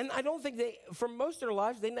 And I don't think for most of their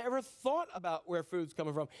lives, they never thought about where food's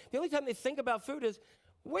coming from. The only time they think about food is,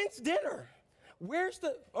 when's dinner? Are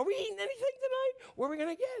we eating anything tonight? Where are we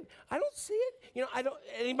going to get? I don't see it.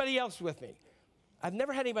 Anybody else with me? I've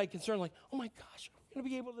never had anybody concerned like, oh my gosh, I'm going to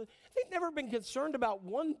be able to. They've never been concerned about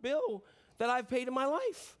one bill that I've paid in my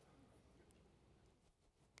life.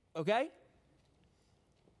 Okay?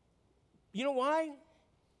 You know why?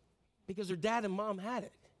 Because their dad and mom had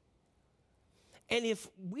it. And if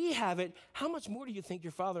we have it, how much more do you think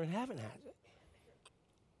your Father in heaven has it?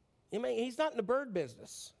 He's not in the bird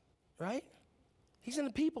business, right? He's in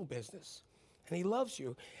the people business, and he loves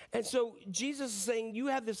you. And so Jesus is saying you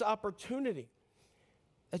have this opportunity,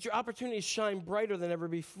 that your opportunities shine brighter than ever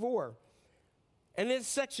before. And in this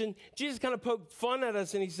section, Jesus kind of poked fun at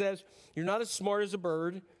us, and he says, you're not as smart as a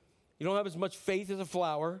bird. You don't have as much faith as a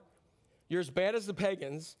flower. You're as bad as the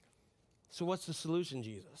pagans. So what's the solution,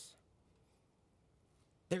 Jesus?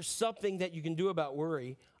 There's something that you can do about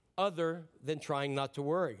worry other than trying not to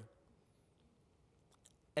worry.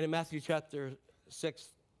 And in Matthew chapter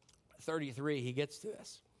 6:33, he gets to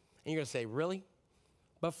this. And you're going to say, really?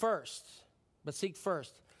 But seek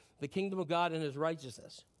first the kingdom of God and his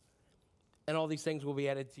righteousness. And all these things will be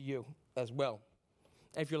added to you as well.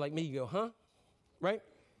 And if you're like me, you go, huh? Right?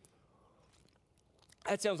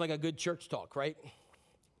 That sounds like a good church talk, right?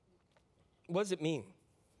 What does it mean?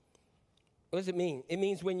 What does it mean? It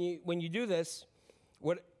means when you do this,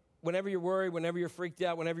 whenever you're worried, whenever you're freaked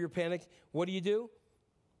out, whenever you're panicked, what do?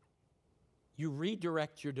 You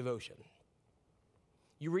redirect your devotion.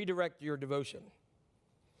 You redirect your devotion.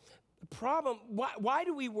 The problem, why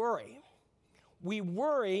do we worry? We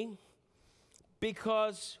worry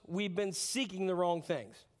because we've been seeking the wrong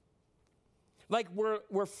things. Like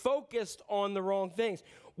we're focused on the wrong things.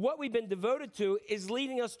 What we've been devoted to is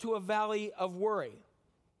leading us to a valley of worry.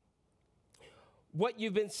 What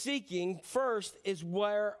you've been seeking first is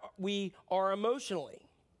where we are emotionally.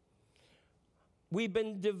 We've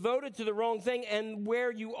been devoted to the wrong thing, and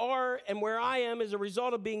where you are and where I am is a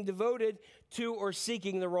result of being devoted to or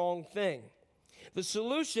seeking the wrong thing. The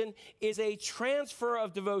solution is a transfer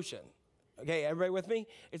of devotion. Okay, everybody with me?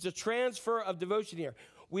 It's a transfer of devotion here.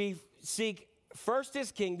 We seek first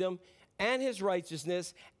his kingdom and his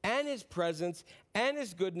righteousness and his presence and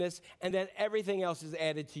his goodness, and then everything else is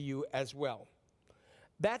added to you as well.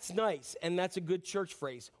 That's nice, and that's a good church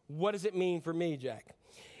phrase. What does it mean for me, Jack?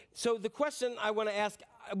 So the question I want to ask,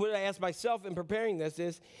 what I ask myself in preparing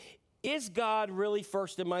this is God really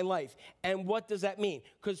first in my life? And what does that mean?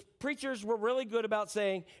 Because preachers were really good about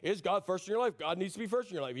saying, is God first in your life? God needs to be first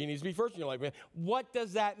in your life. He needs to be first in your life. What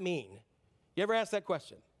does that mean? You ever ask that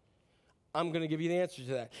question? I'm going to give you the answer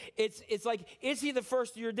to that. It's like, is he the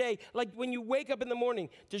first of your day? Like when you wake up in the morning,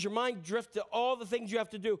 does your mind drift to all the things you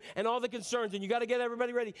have to do and all the concerns, and you got to get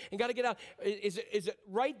everybody ready and got to get out? Is it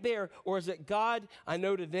right there, or is it, God, I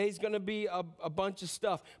know today's going to be a bunch of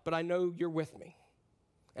stuff, but I know you're with me,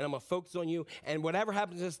 and I'm going to focus on you, and whatever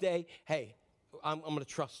happens this day, hey, I'm going to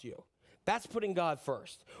trust you. That's putting God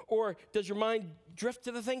first. Or does your mind drift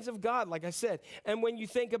to the things of God, like I said? And when you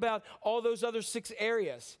think about all those other 6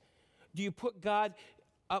 areas, do you put God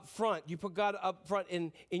up front? Do you put God up front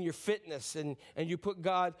in your fitness, and you put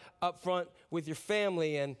God up front with your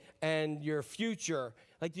family and your future?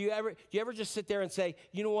 Like, do you ever just sit there and say,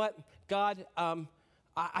 you know what, God,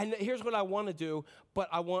 here's what I want to do, but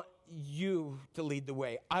I want you to lead the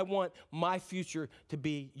way. I want my future to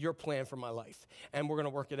be your plan for my life, and we're going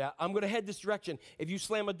to work it out. I'm going to head this direction. If you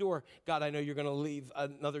slam a door, God, I know you're going to leave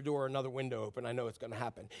another door, another window open. I know it's going to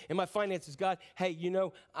happen. In my finances, God, hey, you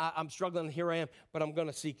know, I'm struggling. Here I am, but I'm going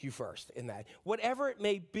to seek you first in that. Whatever it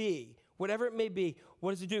may be, what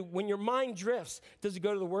does it do? When your mind drifts, does it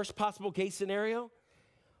go to the worst possible case scenario?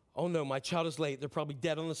 Oh no, my child is late. They're probably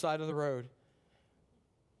dead on the side of the road.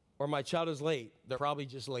 Or my child is late. They're probably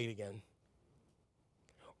just late again.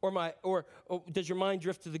 Or does your mind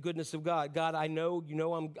drift to the goodness of God? God, I know,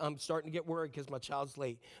 I'm starting to get worried because my child's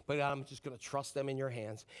late, but God, I'm just going to trust them in your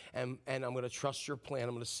hands, and I'm going to trust your plan.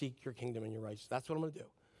 I'm going to seek your kingdom and your righteousness. That's what I'm going to do.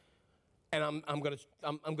 And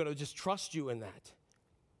I'm going to just trust you in that.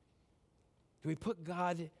 Do we put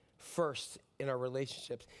God first in our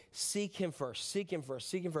relationships? Seek him first. Seek him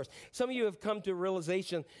first. Seek him first. Some of you have come to a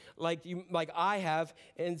realization, like I have,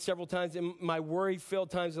 and several times in my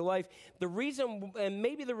worry-filled times of life. The reason, and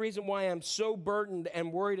maybe the reason why I'm so burdened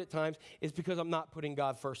and worried at times, is because I'm not putting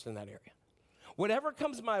God first in that area. Whatever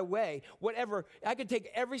comes my way, I could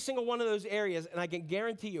take every single one of those areas, and I can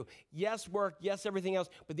guarantee you, yes, work, yes, everything else,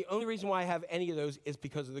 but the only reason why I have any of those is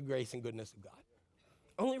because of the grace and goodness of God.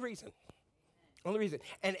 Only reason. Only reason.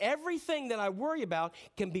 And everything that I worry about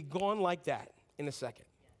can be gone like that in a second.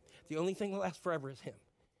 The only thing that lasts forever is him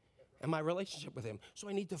and my relationship with him. So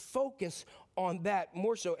I need to focus on that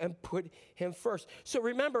more so and put him first. So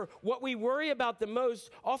remember, what we worry about the most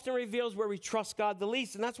often reveals where we trust God the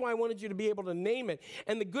least. And that's why I wanted you to be able to name it.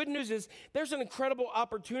 And the good news is there's an incredible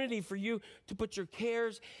opportunity for you to put your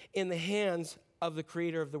cares in the hands of the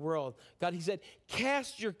creator of the world. God, he said,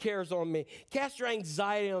 cast your cares on me. Cast your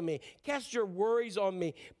anxiety on me. Cast your worries on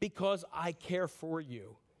me because I care for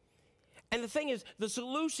you. And the thing is, the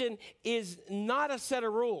solution is not a set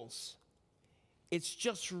of rules. It's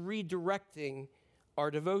just redirecting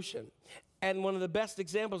our devotion. And one of the best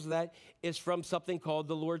examples of that is from something called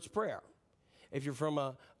the Lord's Prayer. If you're from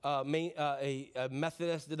a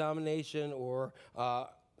Methodist denomination or a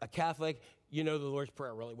Catholic, you know the Lord's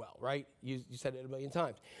Prayer really well, right? You said it a million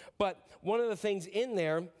times. But one of the things in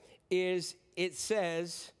there is it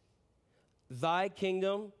says, thy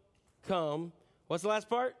kingdom come. What's the last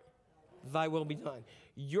part? Thy will be done.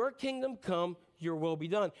 Your kingdom come, your will be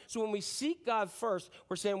done. So when we seek God first,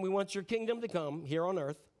 we're saying we want your kingdom to come here on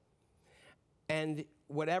earth. And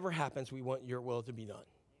whatever happens, we want your will to be done.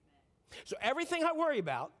 So everything I worry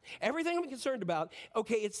about, everything I'm concerned about,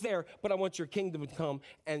 okay, it's there, but I want your kingdom to come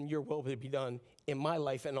and your will to be done in my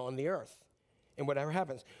life and on the earth and whatever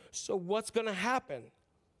happens. So what's going to happen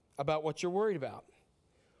about what you're worried about?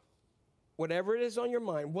 Whatever it is on your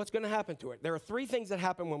mind, what's going to happen to it? There are three things that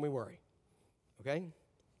happen when we worry, okay?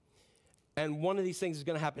 And one of these things is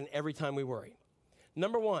going to happen every time we worry.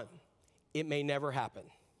 Number one, it may never happen.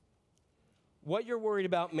 What you're worried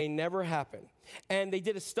about may never happen. And they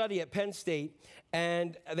did a study at Penn State,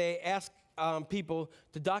 and they asked people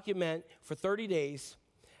to document for 30 days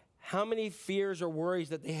how many fears or worries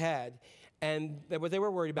that they had and what they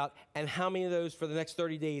were worried about, and how many of those for the next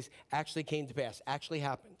 30 days actually came to pass, actually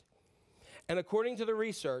happened. And according to the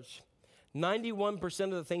research, 91%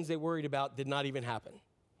 of the things they worried about did not even happen.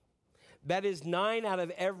 That is 9 out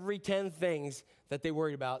of every 10 things that they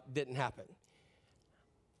worried about didn't happen.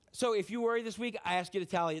 So if you worry this week, I ask you to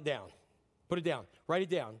tally it down. Put it down. Write it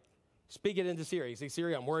down. Speak it into Siri. Say,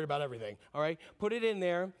 Siri, I'm worried about everything. All right? Put it in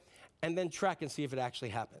there and then track and see if it actually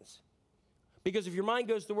happens. Because if your mind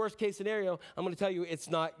goes to the worst case scenario, I'm going to tell you it's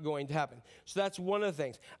not going to happen. So that's one of the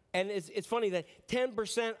things. And it's funny that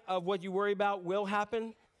 10% of what you worry about will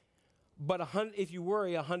happen, but if you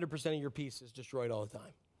worry, 100% of your peace is destroyed all the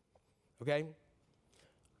time. Okay?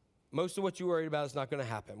 Most of what you worried about is not going to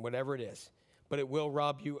happen, whatever it is. But it will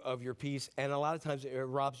rob you of your peace, and a lot of times it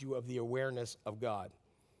robs you of the awareness of God,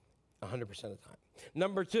 100% of the time.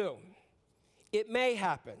 Number two, it may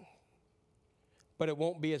happen, but it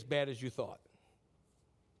won't be as bad as you thought.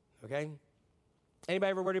 Okay?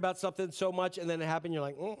 Anybody ever worried about something so much, and then it happened, you're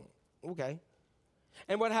like, okay.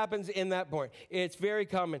 And what happens in that point? It's very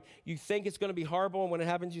common. You think it's going to be horrible, and when it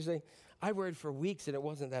happens, you say, I worried for weeks, and it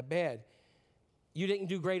wasn't that bad. You didn't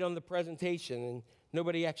do great on the presentation, and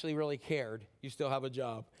nobody actually really cared. You still have a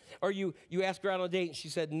job. Or you asked her out on a date, and she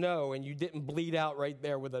said no, and you didn't bleed out right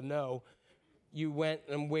there with a no. You went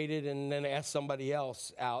and waited and then asked somebody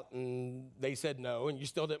else out, and they said no, and you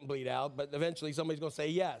still didn't bleed out, but eventually somebody's going to say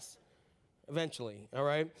yes. Eventually, all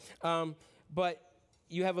right? But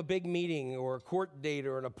you have a big meeting or a court date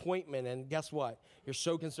or an appointment, and guess what? You're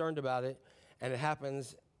so concerned about it, and it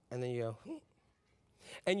happens, and then you go,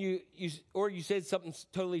 and you said something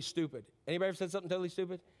totally stupid. Anybody ever said something totally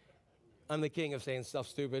stupid? I'm the king of saying stuff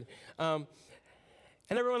stupid. And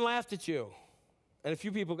everyone laughed at you. And a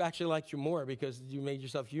few people actually liked you more because you made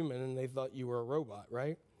yourself human and they thought you were a robot,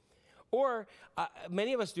 right? Or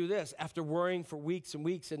many of us do this. After worrying for weeks and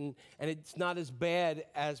weeks and it's not as bad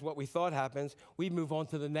as what we thought happens, we move on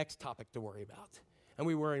to the next topic to worry about. And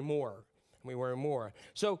we worry more. And we worry more.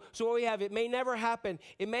 So what we have, it may never happen.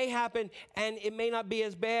 It may happen, and it may not be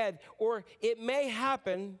as bad. Or it may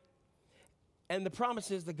happen, and the promise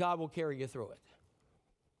is that God will carry you through it.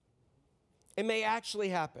 It may actually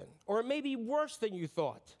happen. Or it may be worse than you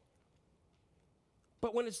thought.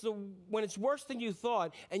 But when it's worse than you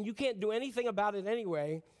thought, and you can't do anything about it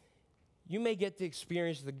anyway, you may get to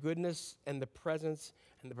experience the goodness and the presence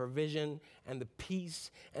and the provision and the peace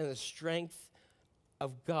and the strength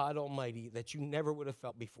of God Almighty that you never would have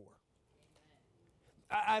felt before.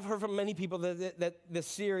 I've heard from many people that this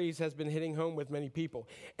series has been hitting home with many people,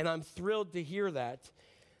 and I'm thrilled to hear that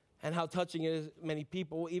and how touching it is many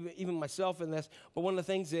people, even myself in this. But one of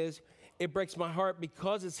the things is, it breaks my heart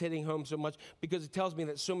because it's hitting home so much, because it tells me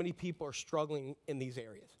that so many people are struggling in these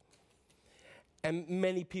areas. And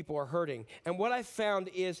many people are hurting. And what I found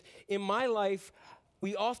is, in my life,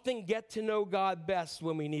 we often get to know God best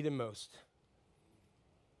when we need Him most.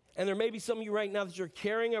 And there may be some of you right now that you're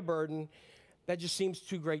carrying a burden that just seems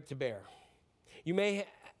too great to bear. It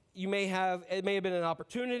may have been an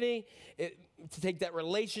opportunity to take that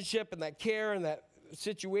relationship and that care and that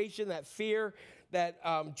situation, that fear,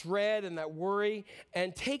 that dread and that worry,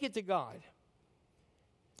 and take it to God.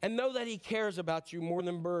 And know that He cares about you more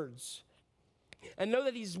than birds. And know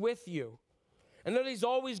that He's with you. And know that He's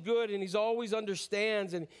always good and He's always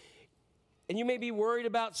understands. And you may be worried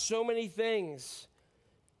about so many things.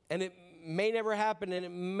 And it may never happen, and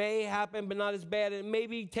it may happen, but not as bad, and it may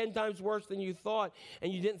be 10 times worse than you thought,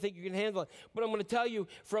 and you didn't think you could handle it. But I'm going to tell you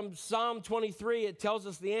from Psalm 23, it tells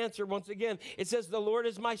us the answer once again. It says, the Lord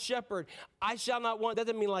is my shepherd. I shall not want. That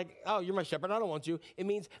doesn't mean like, oh, you're my shepherd, I don't want you. It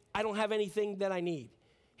means I don't have anything that I need.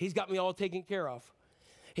 He's got me all taken care of.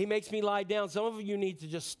 He makes me lie down. Some of you need to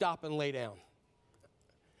just stop and lay down.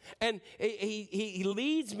 And he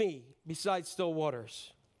leads me beside still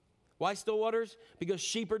waters. Why still waters? Because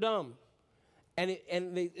sheep are dumb. And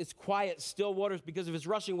it's quiet, still waters, because if it's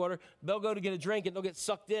rushing water, they'll go to get a drink and they'll get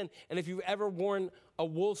sucked in. And if you've ever worn a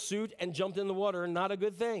wool suit and jumped in the water, not a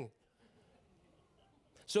good thing.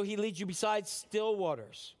 So he leads you beside still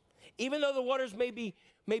waters. Even though the waters may be,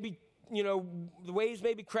 the waves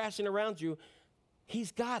may be crashing around you,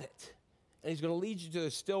 he's got it. And he's going to lead you to the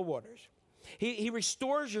still waters. He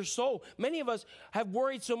restores your soul. Many of us have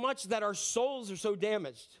worried so much that our souls are so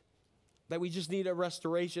damaged that we just need a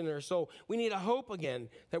restoration in our soul. We need a hope again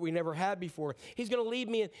that we never had before. He's going to lead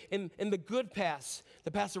me in the good paths,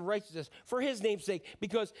 the paths of righteousness, for his name's sake,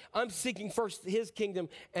 because I'm seeking first his kingdom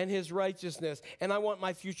and his righteousness, and I want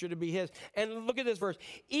my future to be his. And look at this verse.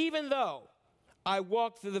 Even though I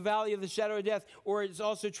walk through the valley of the shadow of death, or it's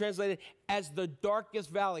also translated as the darkest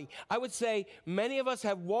valley. I would say many of us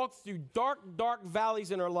have walked through dark, dark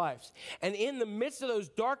valleys in our lives. And in the midst of those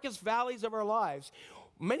darkest valleys of our lives,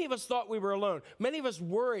 many of us thought we were alone. Many of us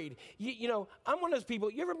worried. I'm one of those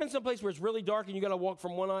people. You ever been someplace where it's really dark and you got to walk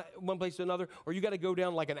from one place to another, or you got to go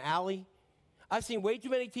down like an alley? I've seen way too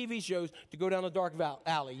many TV shows to go down a dark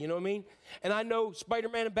alley, you know what I mean? And I know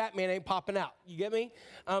Spider-Man and Batman ain't popping out. You get me?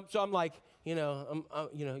 So I'm like,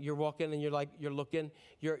 you're walking and you're looking,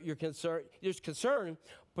 you're concerned. There's concern,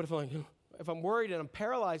 but if I'm worried and I'm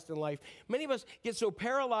paralyzed in life, many of us get so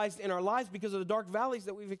paralyzed in our lives because of the dark valleys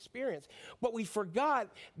that we've experienced. But we forgot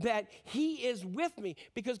that he is with me,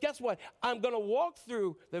 because guess what? I'm going to walk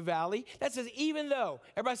through the valley. That says even though.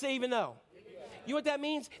 Everybody say even though. You know what that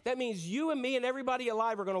means? That means you and me and everybody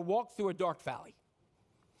alive are going to walk through a dark valley.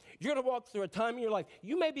 You're going to walk through a time in your life.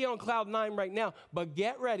 You may be on cloud 9 right now, but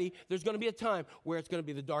get ready. There's going to be a time where it's going to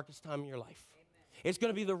be the darkest time in your life. It's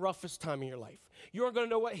going to be the roughest time in your life. You aren't going to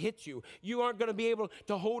know what hit you. You aren't going to be able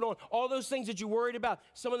to hold on. All those things that you worried about,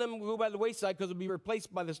 some of them will go by the wayside because they'll be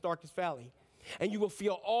replaced by this darkest valley. And you will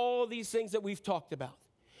feel all these things that we've talked about.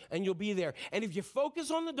 And you'll be there. And if you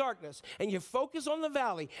focus on the darkness, and you focus on the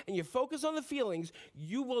valley, and you focus on the feelings,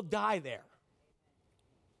 you will die there.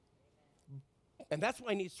 And that's why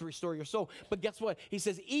he needs to restore your soul. But guess what? He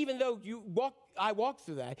says, even though I walk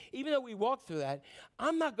through that, even though we walk through that,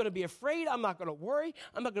 I'm not going to be afraid. I'm not going to worry.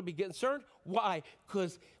 I'm not going to be concerned. Why?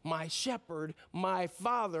 Because my shepherd, my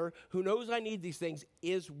father, who knows I need these things,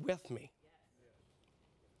 is with me.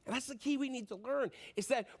 And that's the key we need to learn, is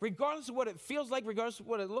that regardless of what it feels like, regardless of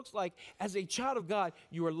what it looks like, as a child of God,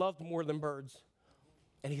 you are loved more than birds.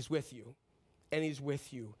 And he's with you. And he's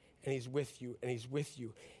with you. And he's with you. And he's with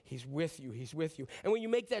you. He's with you. He's with you. And when you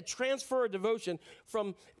make that transfer of devotion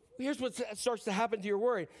from, here's what starts to happen to your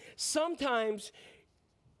worry. Sometimes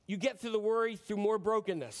you get through the worry through more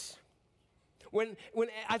brokenness. When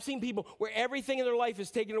I've seen people where everything in their life is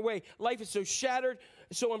taken away, life is so shattered,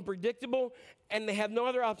 so unpredictable, and they have no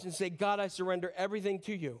other option to say, God, I surrender everything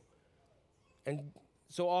to you. And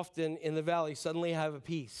so often in the valley, suddenly I have a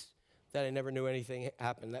peace that I never knew anything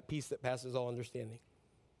happened, that peace that passes all understanding.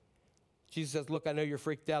 Jesus says, look, I know you're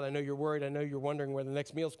freaked out. I know you're worried. I know you're wondering where the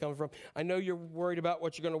next meal's coming from. I know you're worried about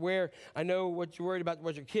what you're going to wear. I know what you're worried about,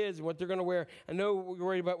 what your kids and what they're going to wear. I know you're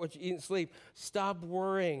worried about what you eat and sleep. Stop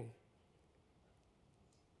worrying.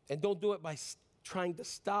 And don't do it by trying to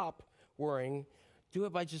stop worrying. Do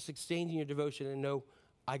it by just exchanging your devotion and know,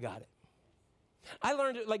 I got it. I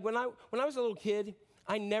learned it, like when I was a little kid,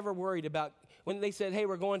 I never worried about, when they said, hey,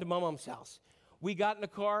 we're going to my mom's house. We got in the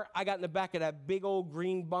car. I got in the back of that big old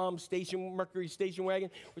green bomb Mercury station wagon,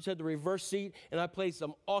 which had the reverse seat, and I played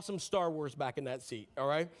some awesome Star Wars back in that seat, all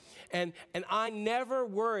right? And I never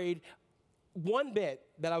worried one bit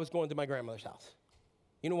that I was going to my grandmother's house.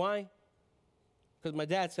 You know why? Because my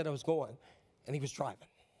dad said I was going, and he was driving.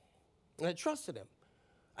 And I trusted him.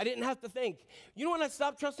 I didn't have to think. You know when I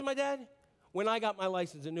stopped trusting my dad? When I got my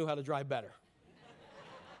license and knew how to drive better.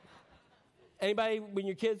 Anybody, when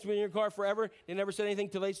your kids were in your car forever, they never said anything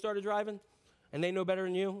till they started driving? And they know better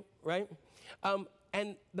than you, right?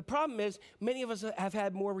 And the problem is, many of us have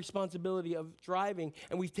had more responsibility of driving,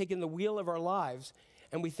 and we've taken the wheel of our lives,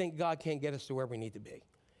 and we think God can't get us to where we need to be.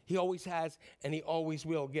 He always has, and he always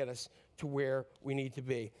will get us to where we need to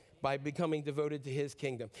be by becoming devoted to his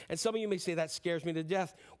kingdom. And some of you may say, that scares me to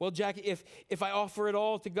death. Well, Jackie, if I offer it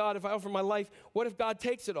all to God, if I offer my life, what if God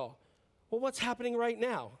takes it all? Well, what's happening right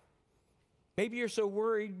now? Maybe you're so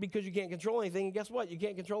worried because you can't control anything, and guess what? You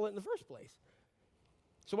can't control it in the first place.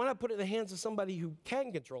 So why not put it in the hands of somebody who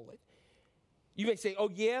can control it? You may say, oh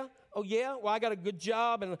yeah, well, I got a good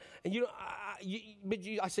job, and you know,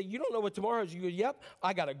 I say, you don't know what tomorrow is. You go, yep,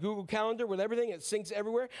 I got a Google Calendar with everything. It syncs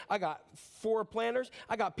everywhere. I got 4 planners.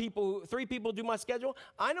 I got 3 people do my schedule.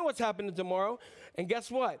 I know what's happening tomorrow, and guess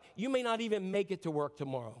what? You may not even make it to work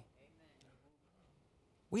tomorrow. Amen.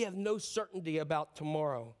 We have no certainty about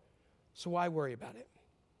tomorrow, so why worry about it?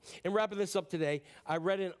 And wrapping this up today, I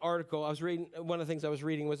read an article. One of the things I was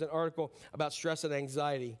reading was an article about stress and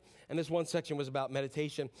anxiety. And this one section was about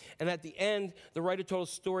meditation. And at the end, the writer told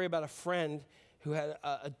a story about a friend who had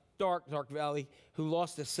a dark, dark valley who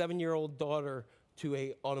lost a 7-year-old daughter to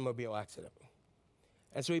an automobile accident.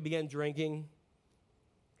 And so he began drinking.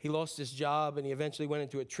 He lost his job, and he eventually went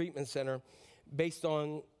into a treatment center based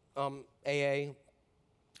on AA. And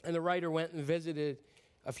the writer went and visited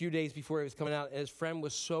a few days before he was coming out, and his friend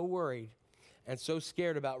was so worried and so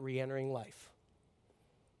scared about re-entering life.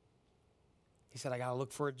 He said, I got to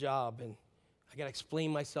look for a job, and I got to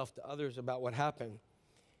explain myself to others about what happened.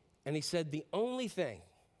 And he said the only thing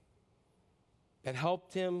that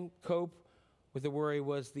helped him cope with the worry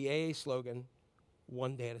was the AA slogan,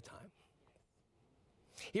 one day at a time.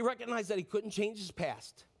 He recognized that he couldn't change his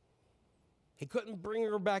past. He couldn't bring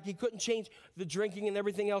her back. He couldn't change the drinking and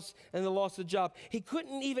everything else and the loss of the job. He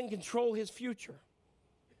couldn't even control his future.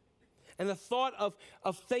 And the thought of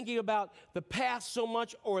thinking about the past so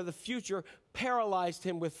much or the future paralyzed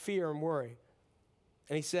him with fear and worry.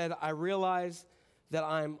 And he said, I realize that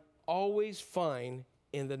I'm always fine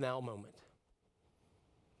in the now moment.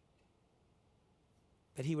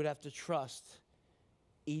 That he would have to trust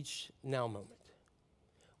each now moment.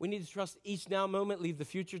 We need to trust each now moment, leave the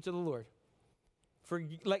future to the Lord.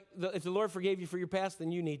 If the Lord forgave you for your past,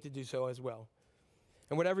 then you need to do so as well.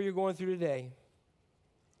 And whatever you're going through today,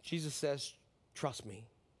 Jesus says, trust me.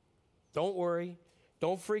 Don't worry.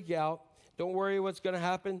 Don't freak out. Don't worry what's going to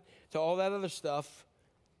happen to all that other stuff.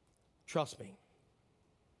 Trust me.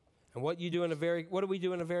 And what do we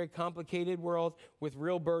do in a very complicated world with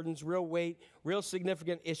real burdens, real weight, real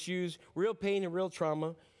significant issues, real pain and real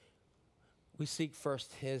trauma? We seek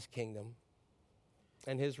first his kingdom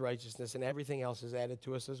and his righteousness, and everything else is added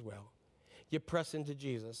to us as well. You press into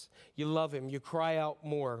Jesus. You love him. You cry out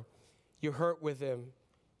more. You hurt with him.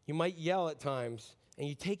 You might yell at times, and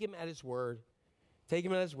you take him at his word. Take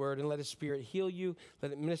him at his word and let his spirit heal you,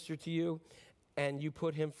 let it minister to you, and you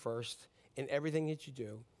put him first in everything that you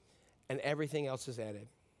do, and everything else is added.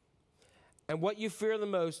 And what you fear the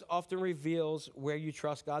most often reveals where you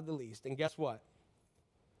trust God the least. And guess what?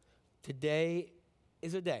 Today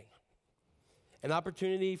is a day. An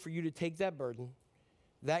opportunity for you to take that burden,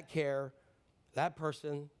 that care, that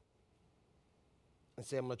person, and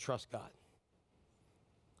say, I'm going to trust God.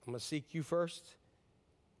 I'm going to seek you first.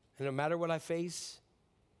 And no matter what I face,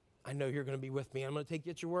 I know you're going to be with me. I'm going to take you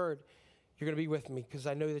at your word. You're going to be with me because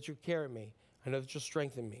I know that you'll carry me. I know that you'll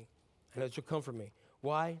strengthen me. I know that you'll comfort me.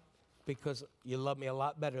 Why? Because you love me a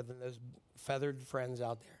lot better than those feathered friends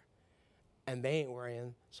out there. And they ain't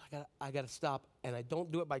worrying, so I got to stop. And I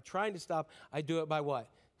don't do it by trying to stop. I do it by what?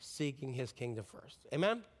 Seeking his kingdom first. Amen?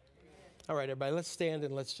 Amen. All right, everybody, let's stand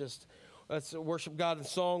and let's worship God in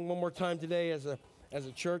song one more time today as a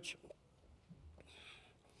church.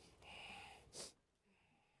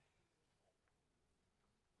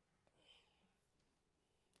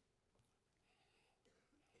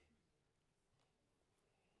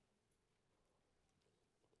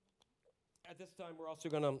 At this time, we're also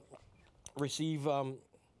going to receive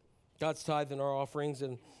God's tithe and our offerings.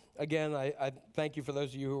 And again, I thank you for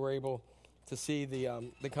those of you who were able to see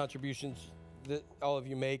the contributions that all of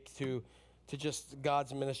you make to just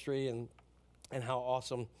God's ministry and how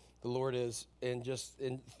awesome the Lord is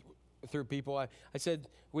through people. I said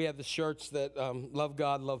we have the shirts that love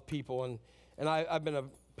God, love people. And I've been a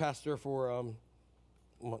pastor for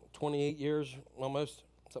 28 years almost,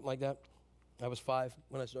 something like that. I was 5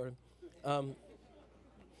 when I started.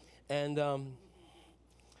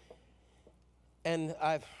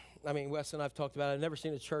 Wes and I've talked about it. I've never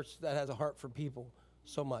seen a church that has a heart for people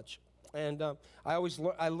so much. And I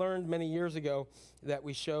learned many years ago that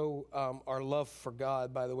we show our love for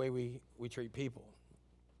God by the way we treat people.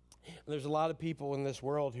 And there's a lot of people in this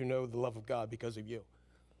world who know the love of God because of you.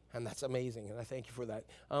 And that's amazing, and I thank you for that.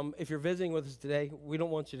 If you're visiting with us today, we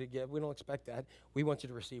don't want you to give. We don't expect that. We want you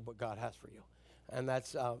to receive what God has for you. And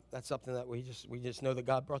that's something that we just know that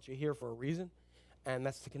God brought you here for a reason, and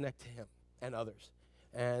that's to connect to him and others.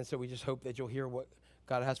 And so we just hope that you'll hear what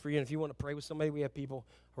God has for you. And if you want to pray with somebody, we have people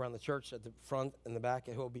around the church at the front and the back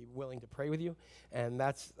who will be willing to pray with you. And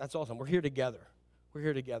that's awesome. We're here together. We're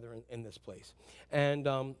here together in this place. And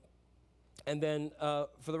then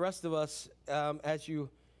for the rest of us, as you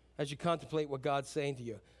contemplate what God's saying to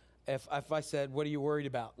you, if I said, what are you worried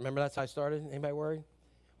about? Remember that's how I started? Anybody worried?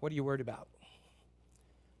 What are you worried about?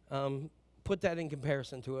 Put that in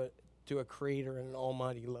comparison to a creator and an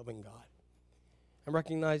almighty loving God. And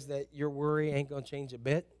recognize that your worry ain't going to change a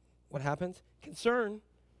bit. What happens? Concern,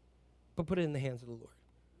 but put it in the hands of the Lord.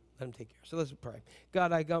 Let him take care. So let's pray.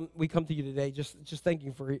 God, we come to you today just thank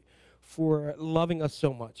you for loving us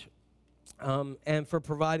so much and for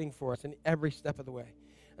providing for us in every step of the way.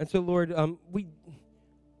 And so, Lord,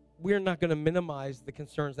 we're not going to minimize the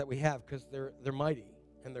concerns that we have because they're mighty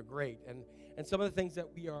and they're great. And some of the things that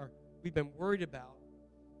we've been worried about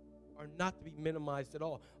are not to be minimized at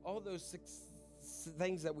all. All those 6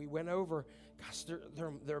 things that we went over, gosh,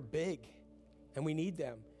 they're big, and we need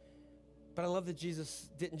them. But I love that Jesus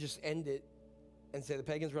didn't just end it and say the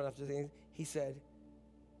pagans run after things. He said,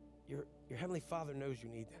 your heavenly Father knows you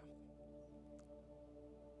need them.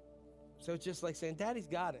 So it's just like saying, Daddy's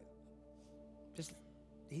got it.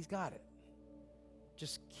 He's got it.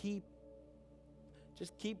 Just keep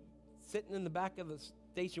sitting in the back of the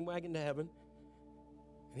station wagon to heaven,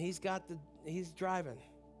 and he's driving.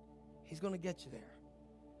 He's going to get you there.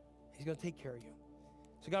 He's going to take care of you.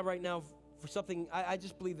 So God, right now, for something, I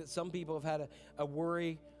just believe that some people have had a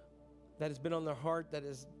worry that has been on their heart, that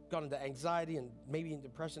has gone into anxiety and maybe in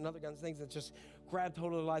depression and other kinds of things that just grabbed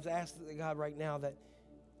hold of their lives. I ask God right now that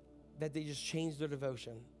they just change their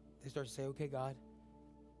devotion. They start to say, okay, God,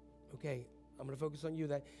 okay, I'm going to focus on you.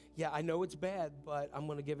 That, yeah, I know it's bad, but I'm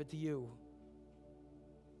going to give it to you.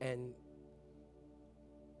 And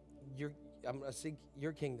I'm going to seek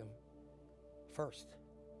your kingdom first.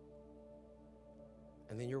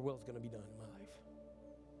 And then your will is going to be done in my life.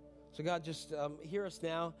 So God, just hear us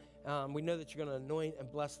now. We know that you're going to anoint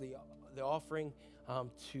and bless the offering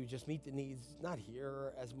to just meet the needs, not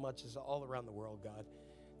here as much as all around the world, God.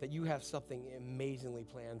 That you have something amazingly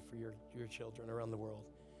planned for your children around the world.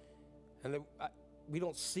 And that we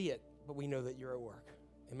don't see it, but we know that you're at work.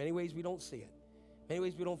 In many ways, we don't see it. In many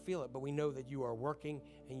ways, we don't feel it, but we know that you are working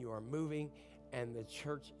and you are moving, and the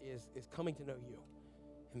church is coming to know you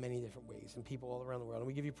in many different ways, and people all around the world. And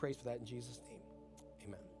we give you praise for that in Jesus' name.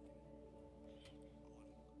 Amen.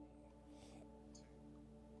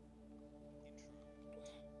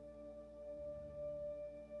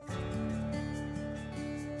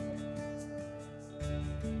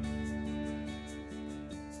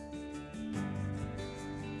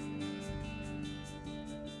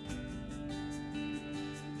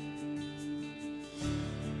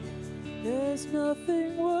 There's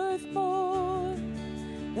nothing worth more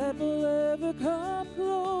that will ever come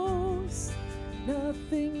close.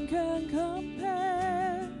 Nothing can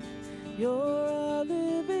compare. You're a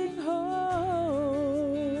living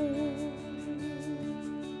hope.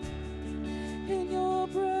 In your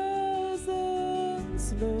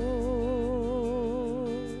presence,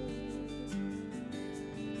 Lord,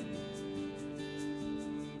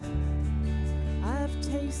 I've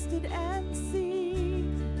tasted and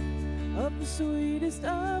seen of the sweetest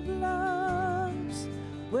of loves,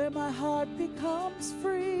 where my heart becomes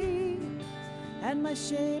free and my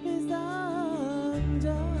shame is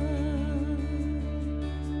undone.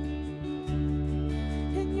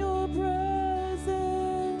 In your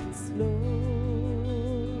presence, Lord,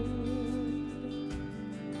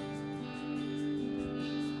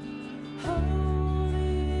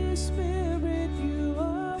 Holy Spirit, you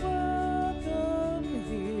are welcome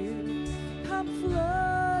here. Come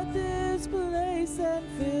flood this place and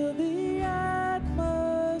fill the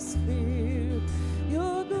atmosphere.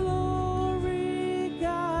 Your glory,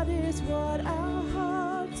 God, is what our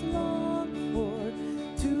hearts long for,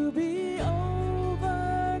 to be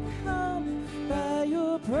overcome by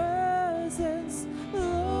your presence, Lord.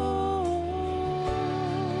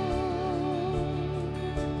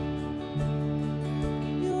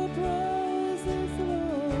 Your presence,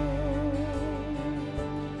 Lord.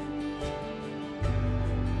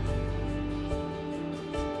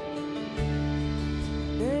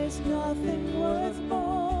 There's nothing worth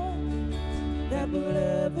more that will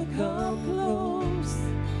ever come close.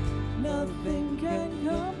 Nothing can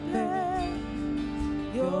compare.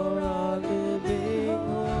 You're our living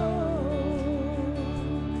hope.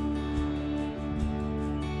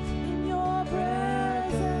 In your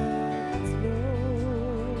presence,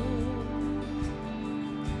 Lord,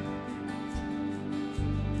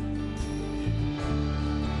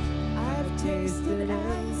 I've tasted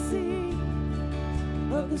and seen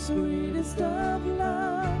of the sweetest of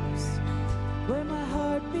loves, where my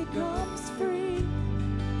heart becomes free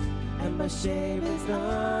and my shame is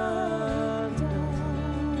undone.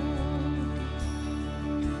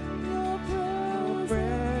 Your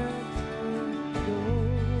presence,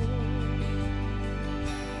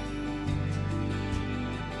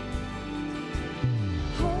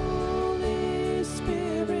 Holy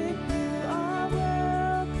Spirit, you are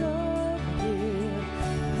welcome here.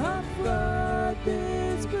 Come flood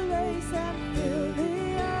this place and fill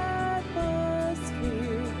the atmosphere.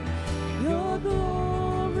 Your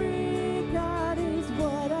glory, God, is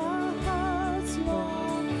what our hearts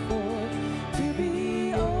long for, to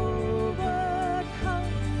be overcome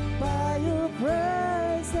by your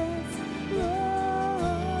presence, Lord.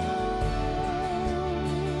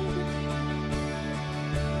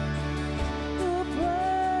 Your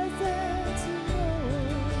presence,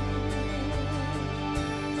 Lord.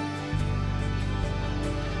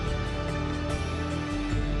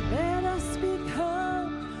 Let us become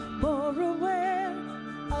more aware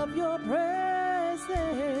of your presence.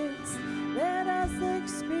 Let us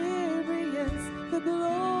experience the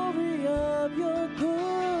glory of your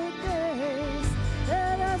goodness.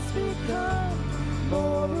 Let us become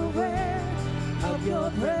more aware of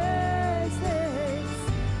your presence.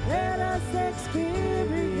 Let us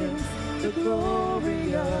experience the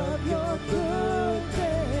glory of your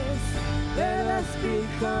goodness. Let us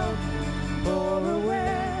become more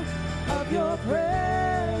aware of your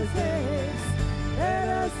presence. Let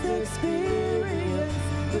us experience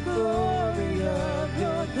the glory of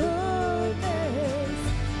your goodness.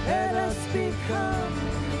 Let us become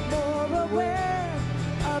more aware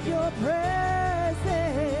of your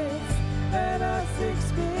presence. Let us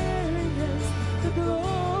experience the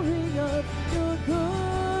glory of your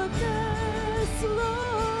goodness, Lord.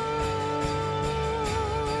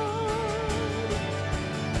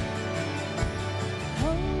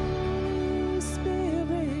 Holy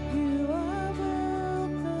Spirit, you are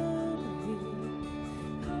welcome here.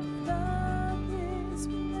 Come flood this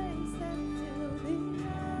place and fill the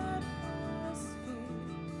atmosphere.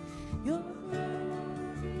 Your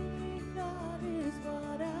glory, God, is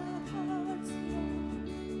what our hearts long,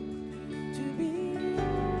 to be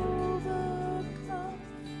overcome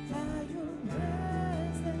by your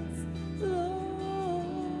presence, Lord.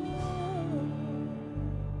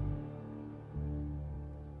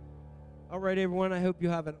 All right, everyone. I hope you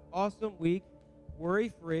have an awesome week,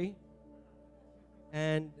 worry-free,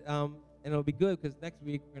 and it'll be good because next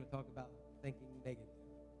week we're going to talk about thinking negative.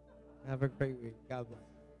 Have a great week. God bless.